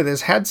looked into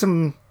this, had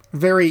some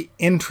very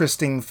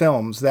interesting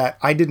films that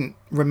I didn't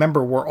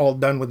remember were all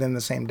done within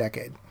the same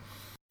decade.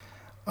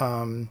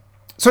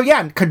 So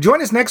yeah, could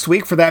join us next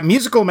week for that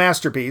musical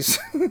masterpiece,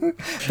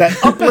 that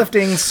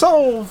uplifting,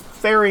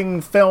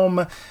 soul-faring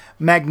film,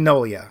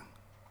 Magnolia.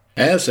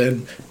 Yes,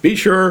 and be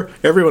sure,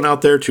 everyone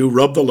out there, to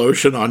rub the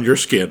lotion on your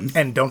skin.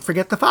 And don't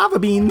forget the fava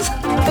beans.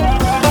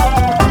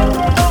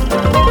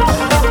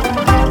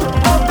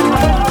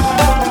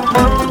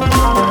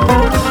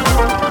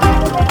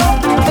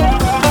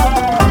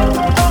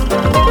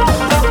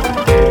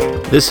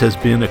 This has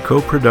been a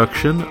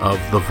co-production of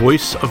The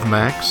Voice of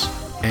Max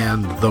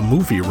and The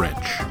Movie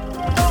Wrench.